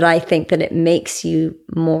 But I think that it makes you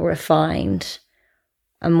more refined,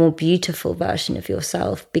 a more beautiful version of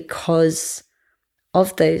yourself because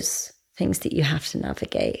of those things that you have to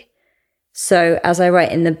navigate. So as I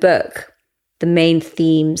write in the book, the main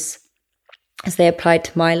themes as they applied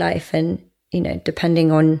to my life, and, you know,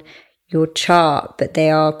 depending on your chart, but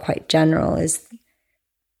they are quite general, is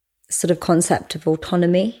sort of concept of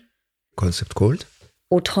autonomy. Concept called?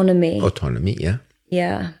 Autonomy. Autonomy, yeah.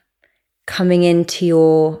 Yeah. Coming into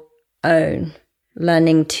your own,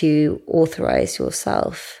 learning to authorize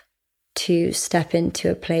yourself, to step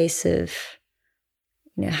into a place of,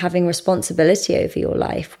 you know, having responsibility over your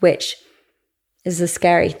life, which is a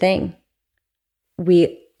scary thing.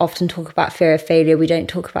 We often talk about fear of failure. We don't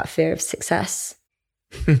talk about fear of success.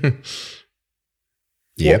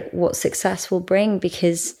 What success will bring,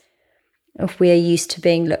 because if we are used to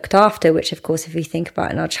being looked after, which of course, if we think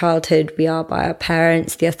about in our childhood, we are by our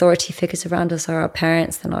parents, the authority figures around us are our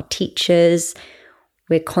parents, then our teachers,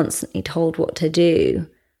 we're constantly told what to do.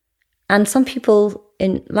 And some people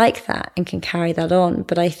like that and can carry that on.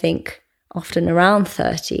 But I think often around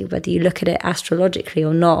 30, whether you look at it astrologically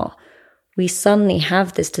or not, we suddenly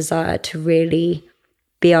have this desire to really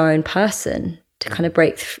be our own person, to kind of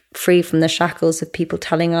break free from the shackles of people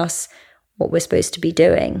telling us what we're supposed to be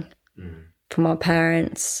doing, from our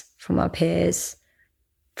parents, from our peers,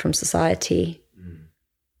 from society.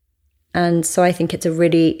 And so I think it's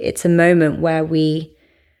a moment where we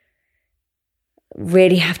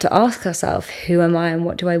really have to ask ourselves, who am I and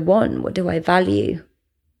what do I want? What do I value?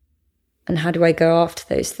 And how do I go after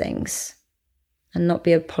those things and not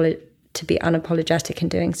be unapologetic in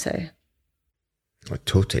doing so? Oh,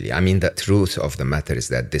 totally. I mean, the truth of the matter is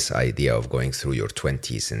that this idea of going through your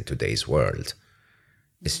 20s in today's world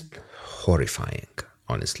is horrifying,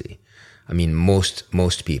 honestly. I mean,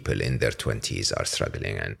 most people in their 20s are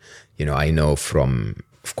struggling. And, you know, I know from,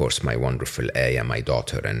 of course, my wonderful Aya, my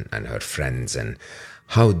daughter, and her friends, and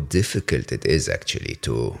how difficult it is actually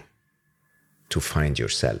to find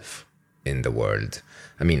yourself in the world.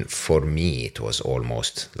 I mean, for me, it was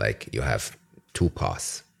almost like you have two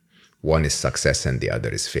paths. One is success and the other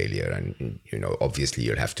is failure. And, you know, obviously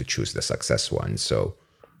you'll have to choose the success one. So,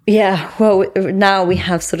 yeah, well, now we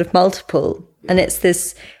have sort of multiple, and it's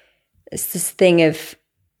this thing of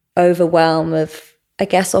overwhelm of, I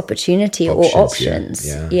guess, opportunity or options.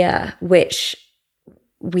 Yeah, which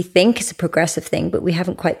we think is a progressive thing, but we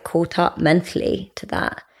haven't quite caught up mentally to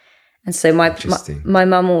that. And so my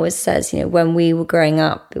mum always says, you know, when we were growing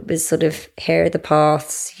up, it was sort of, here are the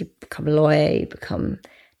paths, you become a lawyer, you become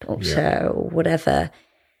a doctor or whatever.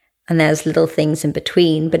 And there's little things in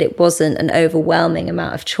between, but it wasn't an overwhelming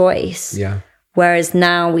amount of choice. Yeah. Whereas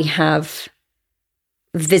now we have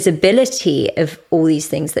visibility of all these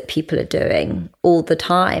things that people are doing all the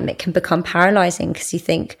time. It can become paralyzing because you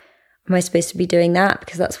think, am I supposed to be doing that?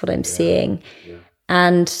 Because that's what I'm seeing. Yeah.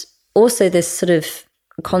 And also this sort of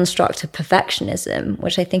construct of perfectionism,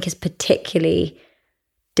 which I think is particularly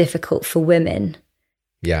difficult for women.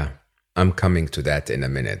 Yeah, I'm coming to that in a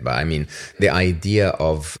minute. But I mean, the idea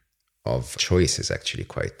of choice is actually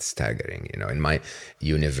quite staggering. You know, in my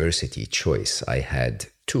university choice, I had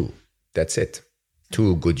two. That's it.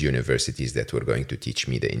 Two good universities that were going to teach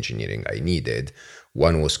me the engineering I needed.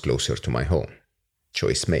 One was closer to my home.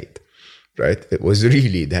 Choice made. Right? It was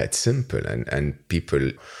really that simple. And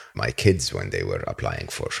people, my kids, when they were applying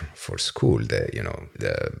for school,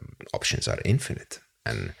 the options are infinite.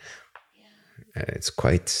 And it's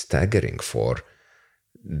quite staggering for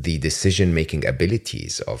the decision-making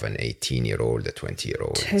abilities of an 18-year-old, a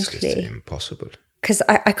 20-year-old. Totally. It's just impossible. Because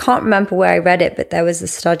I can't remember where I read it, but there was a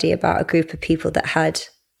study about a group of people that had,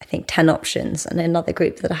 I think, 10 options, and another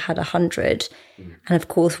group that had 100. And of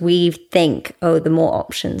course, we think, oh, the more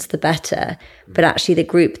options, the better. But actually, the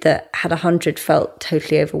group that had 100 felt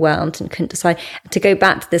totally overwhelmed and couldn't decide. And to go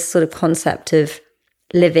back to this sort of concept of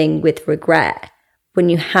living with regret, when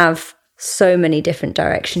you have so many different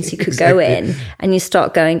directions you could go in, and you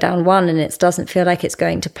start going down one and it doesn't feel like it's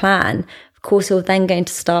going to plan, of course, you're then going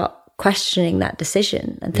to start questioning that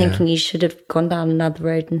decision and thinking you should have gone down another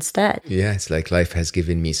road instead. Yeah, it's like life has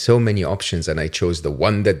given me so many options and I chose the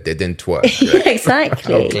one that didn't work.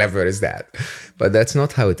 Exactly. How clever is that? But that's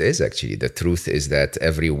not how it is, actually. The truth is that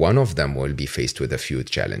every one of them will be faced with a few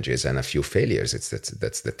challenges and a few failures.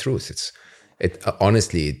 That's the truth.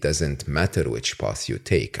 Honestly, it doesn't matter which path you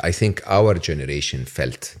take. I think our generation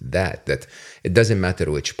felt that it doesn't matter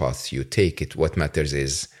which path you take. What matters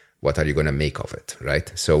is, what are you going to make of it,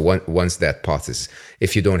 right? So once that path is,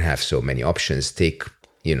 if you don't have so many options, take,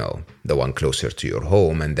 the one closer to your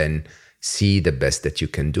home and then see the best that you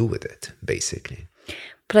can do with it, basically.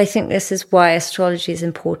 But I think this is why astrology is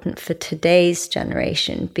important for today's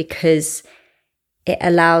generation, because it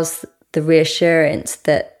allows the reassurance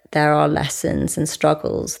that there are lessons and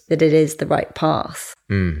struggles, that it is the right path.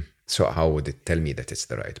 So how would it tell me that it's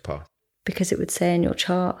the right path? Because it would say in your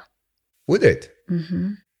chart. Would it?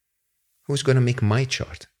 Mm-hmm. Who's going to make my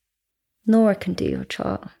chart? Nora can do your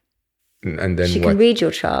chart. And then she can read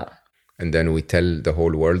your chart. And then we tell the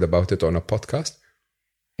whole world about it on a podcast?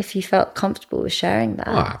 If you felt comfortable with sharing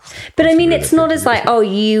that. But I mean, it's not as like, oh,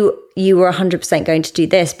 you were 100% going to do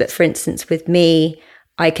this. But for instance, with me,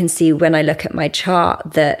 I can see when I look at my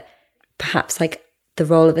chart that perhaps like the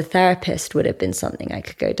role of a therapist would have been something I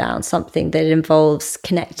could go down, something that involves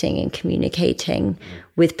connecting and communicating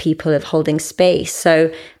with people, of holding space.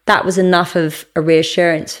 So that was enough of a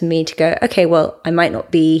reassurance for me to go, okay, well, I might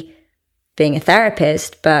not be being a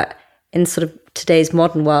therapist, but in sort of today's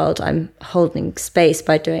modern world, I'm holding space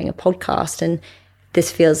by doing a podcast, and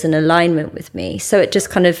this feels in alignment with me. So it just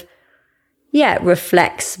kind of,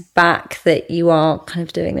 reflects back that you are kind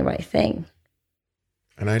of doing the right thing.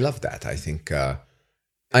 And I love that. I think,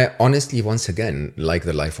 I honestly, once again, like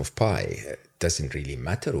the life of Pi, it doesn't really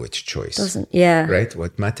matter which choice. Right?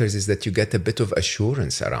 What matters is that you get a bit of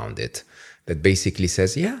assurance around it that basically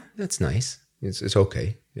says, yeah, that's nice. It's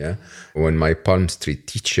okay. Yeah. When my Palm Street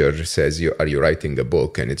teacher says, are you writing a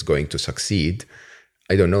book and it's going to succeed?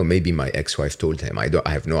 I don't know. Maybe my ex-wife told him. I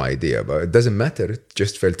have no idea, but it doesn't matter. It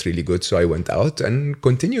just felt really good. So I went out and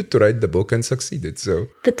continued to write the book and succeeded. So,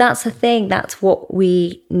 but that's the thing. That's what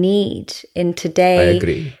we need in today. I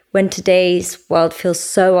agree. When today's world feels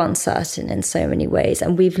so uncertain in so many ways,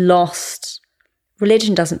 and we've lost,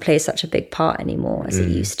 religion doesn't play such a big part anymore as it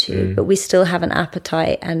used to, but we still have an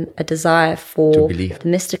appetite and a desire for the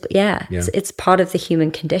mystical. Yeah. It's part of the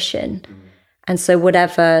human condition. And so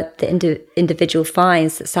whatever the individual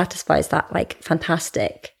finds that satisfies that, like,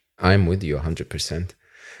 fantastic. I'm with you 100%.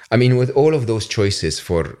 I mean, with all of those choices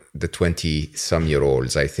for the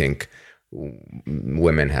 20-some-year-olds, I think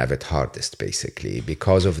women have it hardest, basically,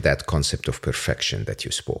 because of that concept of perfection that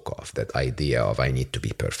you spoke of, that idea of I need to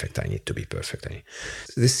be perfect, I need to be perfect.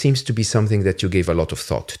 This seems to be something that you gave a lot of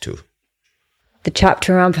thought to. The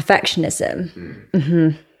chapter around perfectionism. Mm-hmm.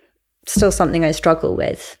 Still something I struggle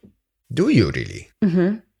with. Do you really?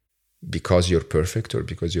 Mm-hmm. Because you're perfect or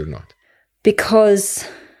because you're not? Because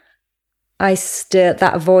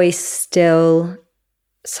that voice still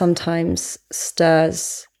sometimes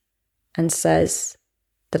stirs and says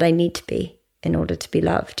that I need to be in order to be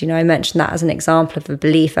loved. You know, I mentioned that as an example of a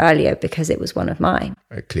belief earlier because it was one of mine.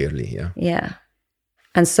 Clearly, yeah. Yeah.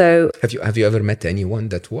 And so... Have you ever met anyone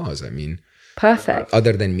that was? I mean... Perfect.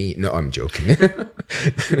 Other than me. No, I'm joking.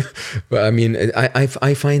 But I mean,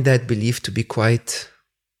 I find that belief to be quite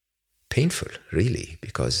painful, really,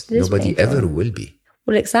 because nobody ever will be.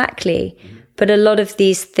 Well, exactly. But a lot of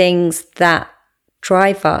these things that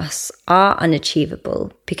drive us are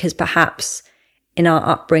unachievable because perhaps in our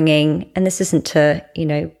upbringing, and this isn't to,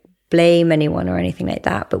 blame anyone or anything like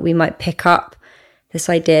that, but we might pick up this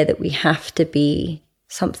idea that we have to be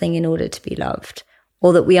something in order to be loved,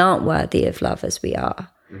 or that we aren't worthy of love as we are.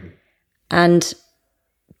 Mm-hmm. And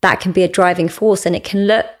that can be a driving force, and it can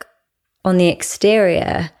look on the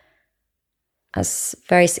exterior as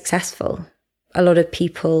very successful. A lot of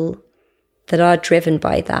people that are driven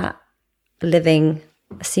by that, living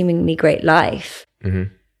a seemingly great life,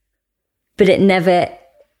 but it never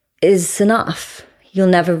is enough. You'll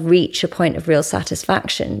never reach a point of real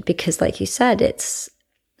satisfaction because, like you said, it's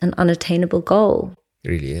an unattainable goal. It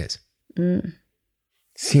really is.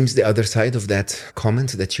 Seems the other side of that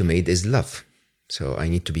comment that you made is love. So I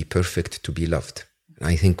need to be perfect to be loved.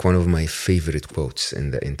 I think one of my favorite quotes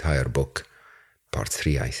in the entire book, part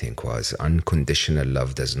 3, I think, was unconditional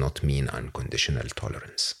love does not mean unconditional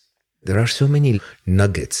tolerance. There are so many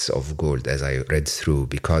nuggets of gold as I read through,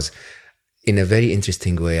 because in a very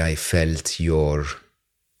interesting way, I felt your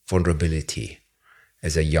vulnerability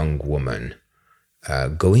as a young woman,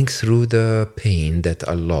 going through the pain that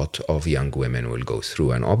a lot of young women will go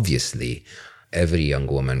through. And obviously, every young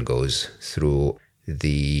woman goes through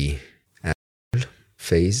the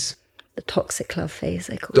phase. The toxic love phase,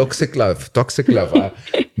 I call it. Toxic love.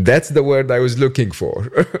 That's the word I was looking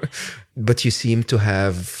for. But you seem to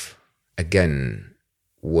have, again,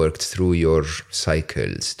 worked through your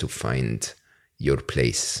cycles to find your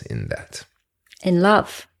place in that. In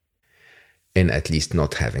love. In at least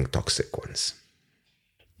not having toxic ones.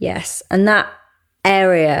 Yes, and that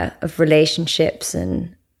area of relationships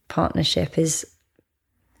and partnership is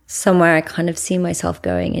somewhere I kind of see myself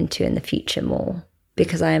going into in the future more,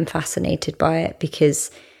 because I am fascinated by it, because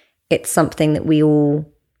it's something that we all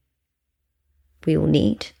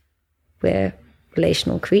need. We're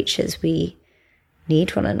relational creatures. We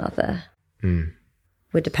need one another.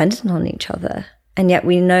 we're dependent on each other. And yet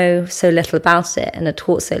we know so little about it and are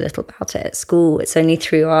taught so little about it at school. It's only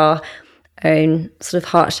through our own sort of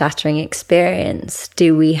heart-shattering experience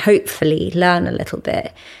do we hopefully learn a little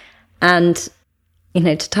bit. And, you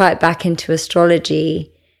know, to tie it back into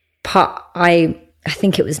astrology, I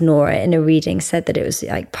think it was Nora in a reading said that it was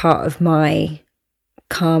like part of my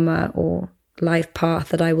karma or life path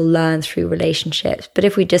that I will learn through relationships. But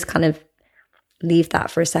if we just kind of leave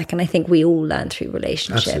that for a second, I think we all learn through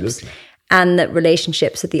relationships. Absolutely. And that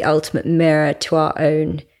relationships are the ultimate mirror to our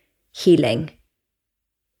own healing,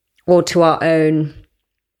 or to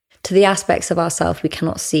the aspects of ourselves we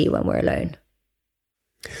cannot see when we're alone.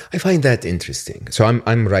 I find that interesting. So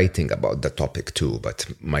I'm writing about the topic too, but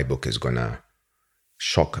my book is gonna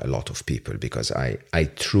shock a lot of people because I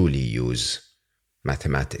truly use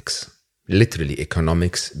mathematics, literally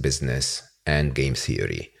economics, business, and game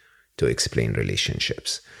theory to explain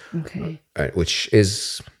relationships. Okay. Which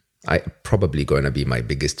is probably going to be my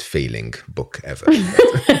biggest failing book ever.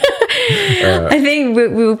 I think we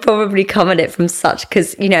will probably come at it from such,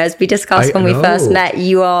 because, you know, as we discussed when we first met,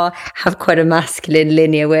 you have quite a masculine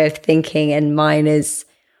linear way of thinking, and mine is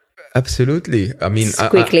absolutely. I mean,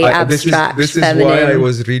 squiggly, abstract, this is feminine. why I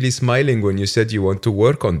was really smiling when you said you want to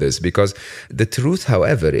work on this, because the truth,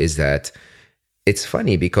 however, is that it's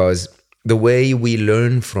funny because the way we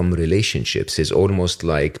learn from relationships is almost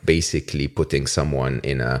like basically putting someone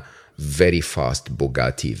in a very fast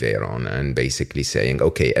Bugatti Veyron and basically saying,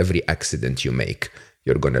 okay, every accident you make,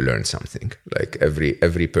 you're going to learn something. Like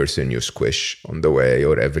every person you squish on the way,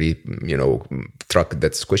 or every, you know, truck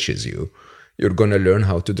that squishes you, you're going to learn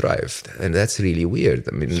how to drive. And that's really weird.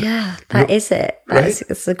 I mean, yeah, that is it.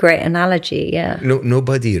 That's a great analogy. Yeah.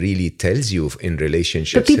 Nobody really tells you in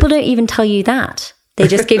relationships. But people don't even tell you that. They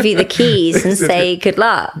just give you the keys and say, good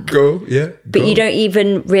luck. Go, yeah. But you don't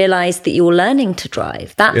even realize that you're learning to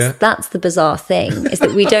drive. That's the bizarre thing, is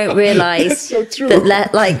that we don't realize so true.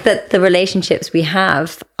 that the relationships we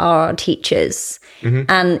have are our teachers. Mm-hmm.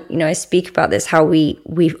 And, you know, I speak about this, how we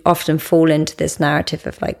often fall into this narrative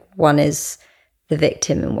of like, one is the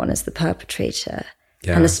victim and one is the perpetrator.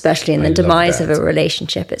 Yeah, and especially in the demise of a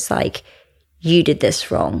relationship, it's like, you did this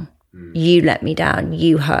wrong. You let me down.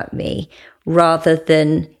 You hurt me. Rather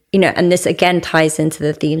than, you know, and this again ties into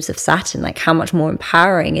the themes of Saturn, like how much more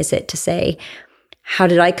empowering is it to say, how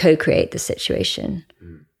did I co-create the situation?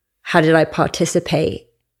 How did I participate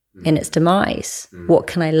in its demise? What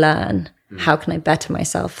can I learn? How can I better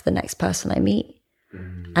myself for the next person I meet?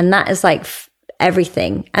 And that is like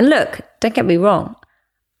everything. And look, don't get me wrong.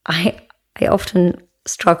 I often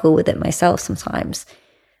struggle with it myself sometimes.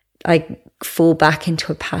 I fall back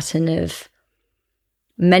into a pattern of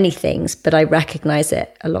many things, but I recognize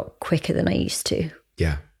it a lot quicker than I used to.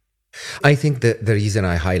 Yeah. I think that the reason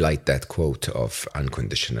I highlight that quote of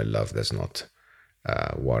unconditional love does not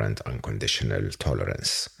warrant unconditional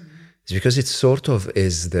tolerance is because it sort of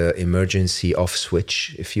is the emergency off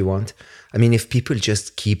switch, if you want. I mean, if people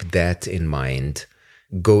just keep that in mind,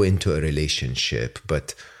 go into a relationship,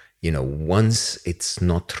 but, you know, once it's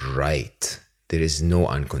not right, there is no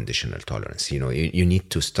unconditional tolerance. You know, you need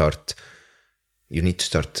to start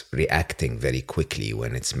reacting very quickly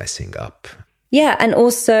when it's messing up. Yeah, and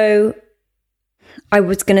also, I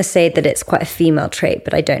was going to say that it's quite a female trait,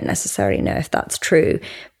 but I don't necessarily know if that's true.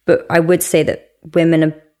 But I would say that women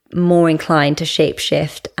are more inclined to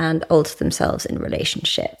shapeshift and alter themselves in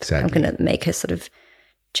relationships. Exactly. I'm going to make a sort of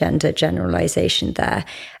gender generalization there.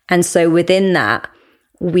 And so within that,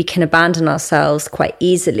 we can abandon ourselves quite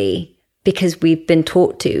easily because we've been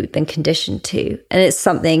taught to, we've been conditioned to. And it's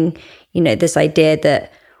something, you know, this idea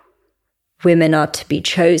that women are to be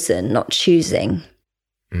chosen, not choosing,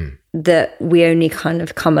 that we only kind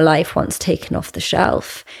of come alive once taken off the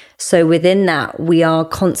shelf. So within that, we are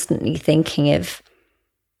constantly thinking of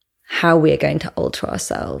how we are going to alter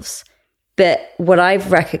ourselves. But what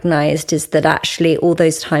I've recognized is that actually all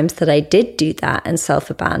those times that I did do that and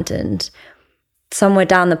self-abandoned, somewhere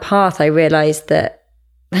down the path, I realized that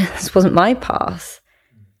this wasn't my path.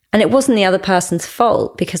 And it wasn't the other person's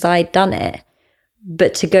fault because I'd done it.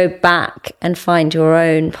 But to go back and find your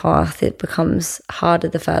own path, it becomes harder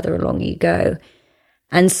the further along you go.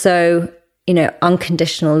 And so, you know,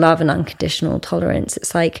 unconditional love and unconditional tolerance,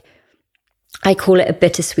 it's like, I call it a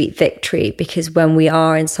bittersweet victory, because when we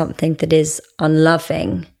are in something that is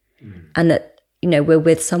unloving and that, you know, we're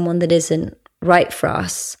with someone that isn't right for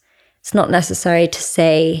us, it's not necessary to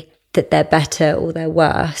say that they're better or they're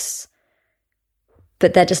worse,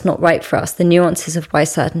 but they're just not right for us. The nuances of why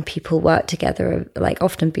certain people work together are like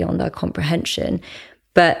often beyond our comprehension.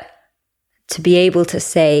 But to be able to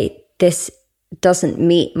say, this doesn't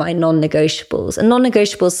meet my non-negotiables. And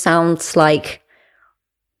non-negotiables sounds like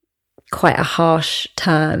quite a harsh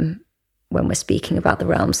term when we're speaking about the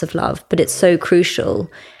realms of love, but it's so crucial.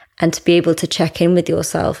 And to be able to check in with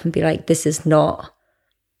yourself and be like, this is not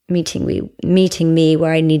meeting me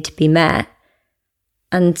where I need to be met.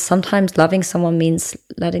 And sometimes loving someone means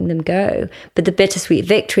letting them go. But the bittersweet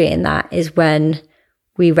victory in that is when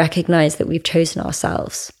we recognize that we've chosen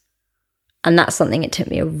ourselves. And that's something it took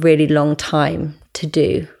me a really long time to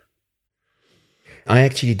do. I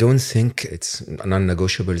actually don't think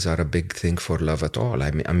non-negotiables are a big thing for love at all.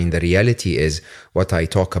 I mean, the reality is what I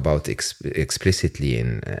talk about explicitly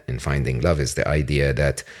in Finding Love is the idea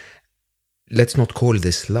that let's not call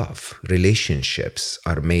this love. Relationships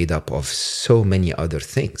are made up of so many other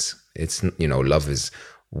things. It's, love is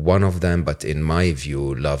one of them, but in my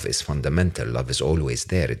view, love is fundamental. Love is always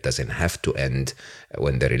there. It doesn't have to end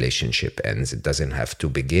when the relationship ends. It doesn't have to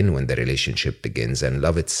begin when the relationship begins. And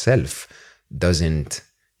love itself doesn't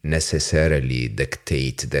necessarily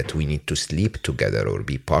dictate that we need to sleep together or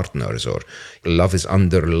be partners, or love is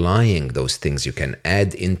underlying those things. You can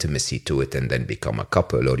add intimacy to it and then become a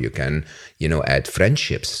couple, or you can, add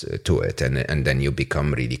friendships to it and then you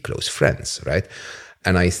become really close friends, right?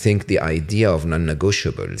 And I think the idea of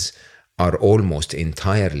non-negotiables are almost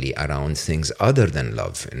entirely around things other than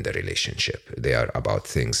love in the relationship. They are about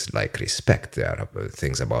things like respect. They are about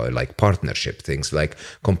things about like partnership, things like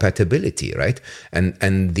compatibility, right?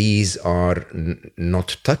 And these are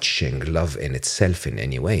not touching love in itself in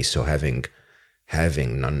any way. So having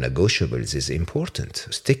non-negotiables is important.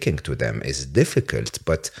 Sticking to them is difficult,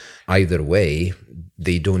 but either way,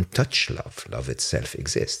 they don't touch love. Love itself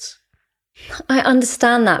exists. I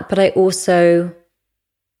understand that, but I also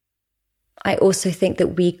think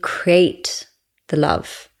that we create the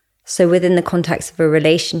love. So within the context of a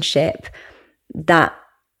relationship, that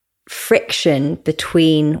friction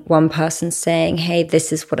between one person saying, hey,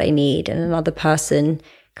 this is what I need, and another person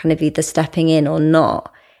kind of either stepping in or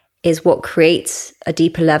not, is what creates a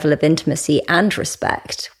deeper level of intimacy and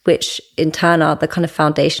respect, which in turn are the kind of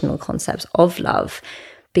foundational concepts of love.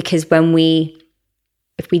 Because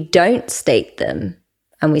if we don't state them,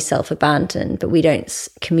 and we self-abandon, but we don't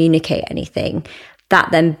communicate anything,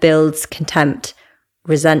 that then builds contempt,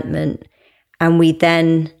 resentment, and we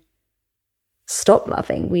then stop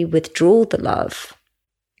loving. We withdraw the love.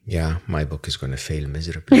 Yeah, my book is going to fail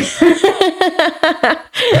miserably. That's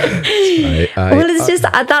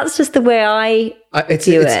just the way I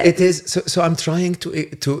do it. It is. So I'm trying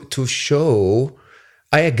to show,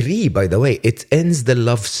 I agree, by the way, it ends the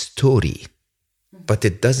love story, but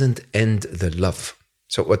it doesn't end the love.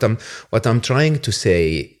 So what I'm trying to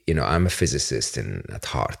say, I'm a physicist at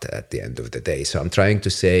heart at the end of the day. So I'm trying to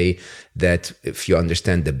say that if you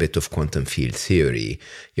understand a bit of quantum field theory,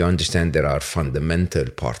 you understand there are fundamental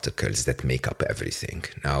particles that make up everything.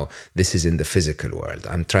 Now, this is in the physical world.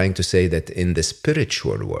 I'm trying to say that in the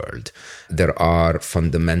spiritual world, there are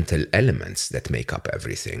fundamental elements that make up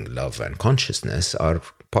everything. Love and consciousness are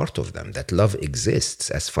part of them, that love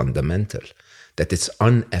exists as fundamental, that it's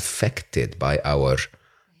unaffected by our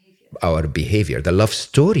behavior. The love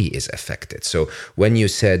story is affected. So when you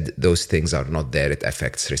said those things are not there, it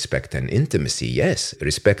affects respect and intimacy. Yes,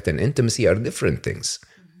 respect and intimacy are different things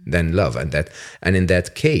than love. And in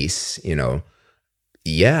that case, the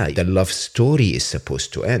love story is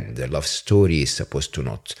supposed to end. The love story is supposed to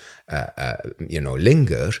not,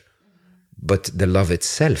 linger. But the love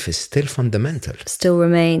itself is still fundamental. Still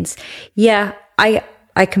remains. Yeah, I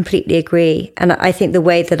completely agree. And I think the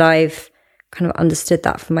way that I've kind of understood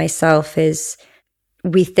that for myself is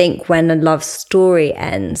we think when a love story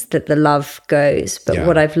ends that the love goes. But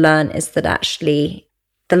what I've learned is that actually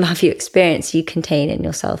the love you experience, you contain in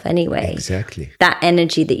yourself anyway. Exactly. That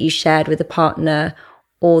energy that you shared with a partner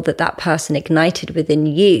or that person ignited within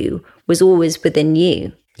you was always within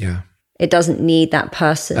you. Yeah. It doesn't need that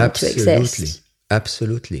person to exist.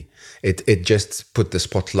 Absolutely. It just put the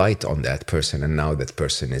spotlight on that person, and now that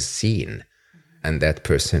person is seen, and that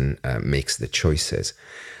person makes the choices.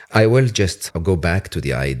 I will just go back to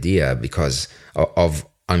the idea because of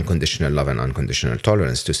unconditional love and unconditional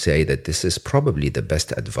tolerance to say that this is probably the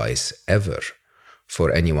best advice ever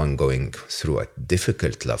for anyone going through a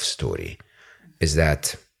difficult love story, is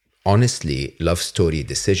that honestly, love story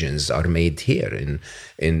decisions are made here in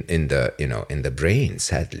the brain.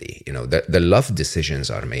 Sadly, the love decisions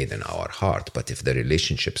are made in our heart. But if the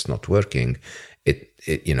relationship's not working,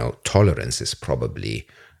 tolerance is probably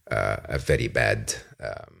a very bad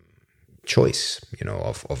choice,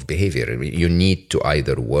 of behavior. You need to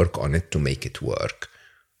either work on it to make it work,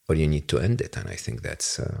 or you need to end it. And I think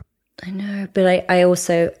that's. I know, but I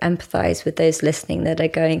also empathize with those listening that are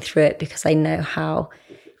going through it, because I know how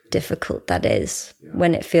difficult that is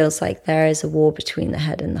when it feels like there is a war between the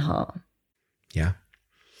head and the heart. Yeah.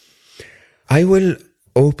 I will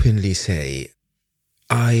openly say,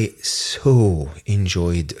 I so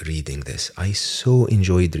enjoyed reading this. I so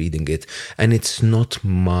enjoyed reading it. And it's not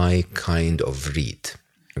my kind of read.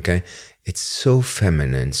 Okay? It's so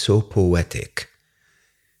feminine, so poetic,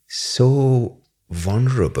 so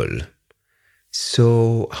vulnerable,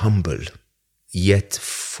 so humble, yet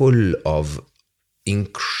full of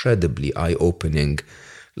incredibly eye-opening.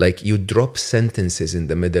 Like, you drop sentences in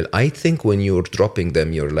the middle. I think when you're dropping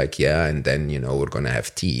them, you're like, yeah, and then, we're going to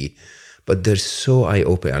have tea. But they're so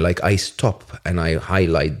eye-opening. Like, I stop and I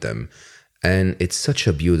highlight them. And it's such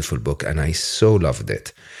a beautiful book. And I so loved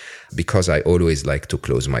it, because I always like to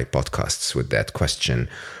close my podcasts with that question.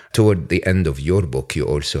 Toward the end of your book, you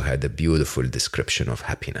also had a beautiful description of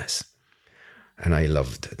happiness. And I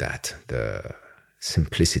loved that, the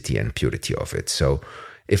simplicity and purity of it. So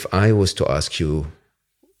if I was to ask you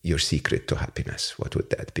your secret to happiness, what would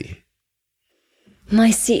that be?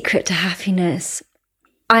 My secret to happiness.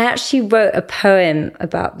 I actually wrote a poem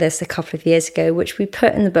about this a couple of years ago, which we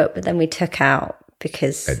put in the book, but then we took out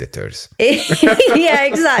because... Editors. Yeah,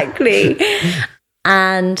 exactly.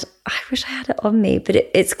 And I wish I had it on me, but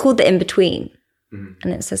it's called The In-Between. Mm.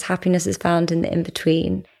 And it says, happiness is found in the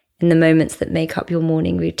in-between, in the moments that make up your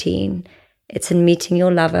morning routine. It's in meeting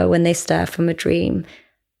your lover when they stir from a dream.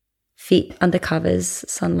 Feet under covers,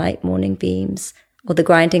 sunlight, morning beams, or the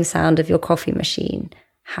grinding sound of your coffee machine.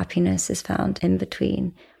 Happiness is found in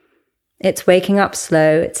between. It's waking up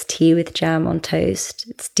slow, it's tea with jam on toast,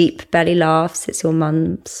 it's deep belly laughs, it's your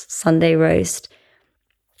mum's Sunday roast.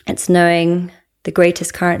 It's knowing the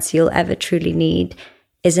greatest currency you'll ever truly need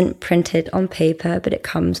isn't printed on paper, but it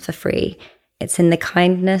comes for free. It's in the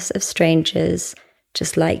kindness of strangers,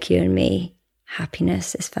 just like you and me.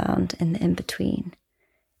 Happiness is found in the in-between.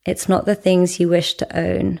 It's not the things you wish to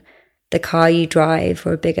own, the car you drive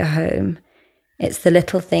or a bigger home. It's the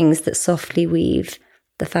little things that softly weave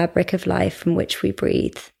the fabric of life from which we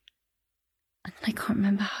breathe. And I can't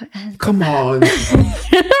remember how it ends. Come on.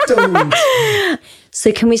 Don't.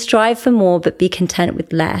 So can we strive for more but be content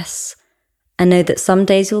with less? And know that some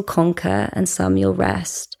days you'll conquer and some you'll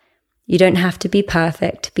rest. You don't have to be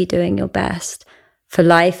perfect to be doing your best. For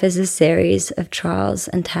life is a series of trials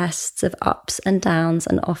and tests, of ups and downs,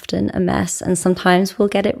 and often a mess. And sometimes we'll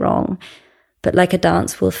get it wrong, but like a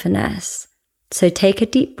dance we'll finesse. So take a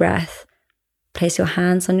deep breath, place your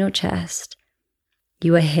hands on your chest.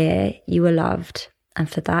 You are here, you are loved, and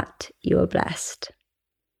for that you are blessed.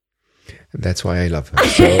 That's why I love her.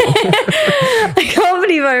 So. I can't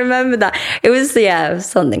believe I remember that. It was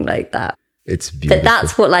something like that. It's beautiful. But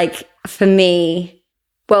that's what, like, for me,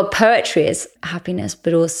 well, poetry is happiness,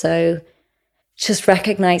 but also just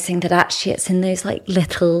recognizing that actually it's in those like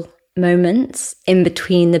little moments in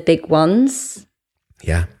between the big ones.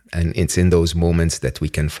 Yeah. And it's in those moments that we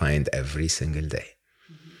can find every single day.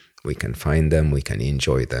 Mm-hmm. We can find them, we can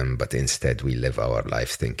enjoy them, but instead we live our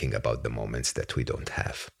life thinking about the moments that we don't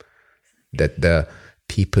have. That the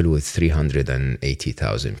people with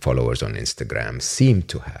 380,000 followers on Instagram seem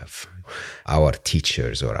to have. Our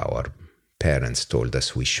teachers or our parents told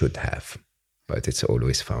us we should have, but it's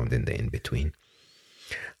always found in the in-between.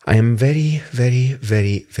 I am very, very,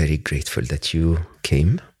 very, very grateful that you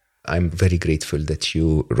came. I'm very grateful that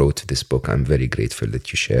you wrote this book. I'm very grateful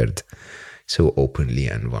that you shared so openly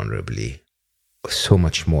and vulnerably so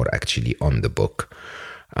much more actually on the book.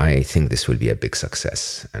 I think this will be a big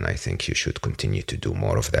success, and I think you should continue to do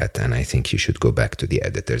more of that. And I think you should go back to the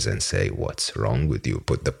editors and say, what's wrong with you?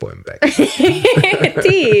 Put the poem back.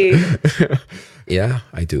 Do you? Yeah,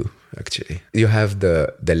 I do, actually. You have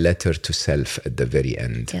the letter to self at the very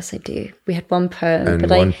end. Yes, I do. We had one poem. And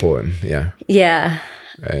one poem, yeah. Yeah.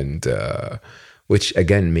 And which,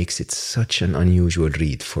 again, makes it such an unusual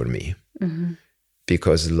read for me. Mm-hmm.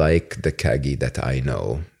 Because like the Kagi that I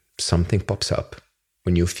know, something pops up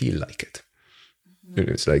when you feel like it.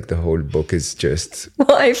 Mm-hmm. It's like the whole book is just...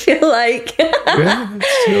 what I feel like. Yeah,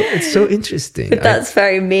 it's so interesting. But that's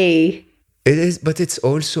very me. It is, but it's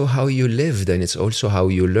also how you lived, and it's also how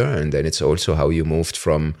you learned, and it's also how you moved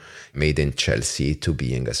from Made in Chelsea to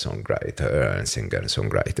being a songwriter and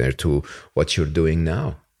singer-songwriter to what you're doing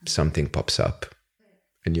now. Something pops up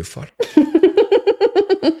and you fall.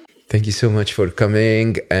 Thank you so much for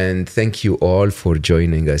coming, and thank you all for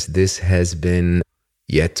joining us. This has been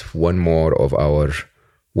yet one more of our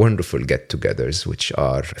wonderful get-togethers, which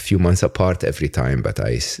are a few months apart every time, but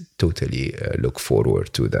I totally look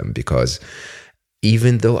forward to them, because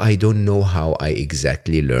even though I don't know how I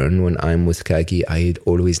exactly learn when I'm with Kagi, I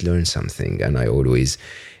always learn something, and I always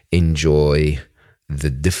enjoy the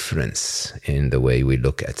difference in the way we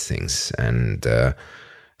look at things. And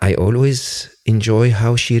I always enjoy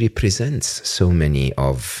how she represents so many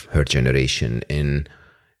of her generation in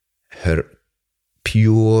her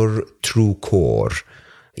pure, true core.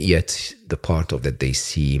 Yet the part of that they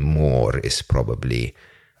see more is probably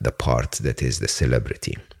the part that is the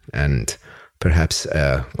celebrity. And perhaps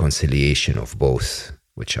a conciliation of both,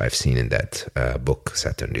 which I've seen in that book,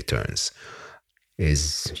 Saturn Returns,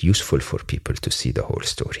 is useful for people to see the whole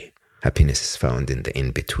story. Happiness is found in the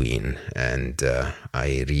in-between, and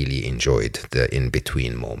I really enjoyed the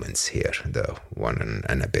in-between moments here, the 1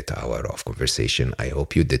 and a bit hour of conversation. I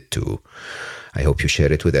hope you did too. I hope you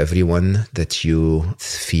share it with everyone that you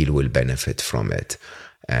feel will benefit from it.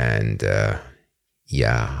 And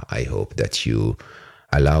I hope that you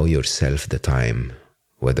allow yourself the time,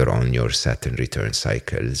 whether on your Saturn return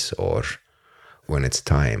cycles or when it's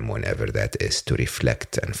time, whenever that is, to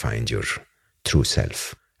reflect and find your true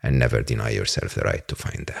self, and never deny yourself the right to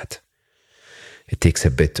find that. It takes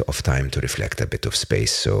a bit of time to reflect, a bit of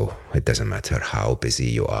space, so it doesn't matter how busy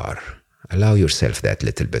you are. Allow yourself that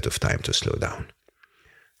little bit of time to slow down.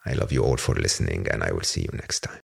 I love you all for listening, and I will see you next time.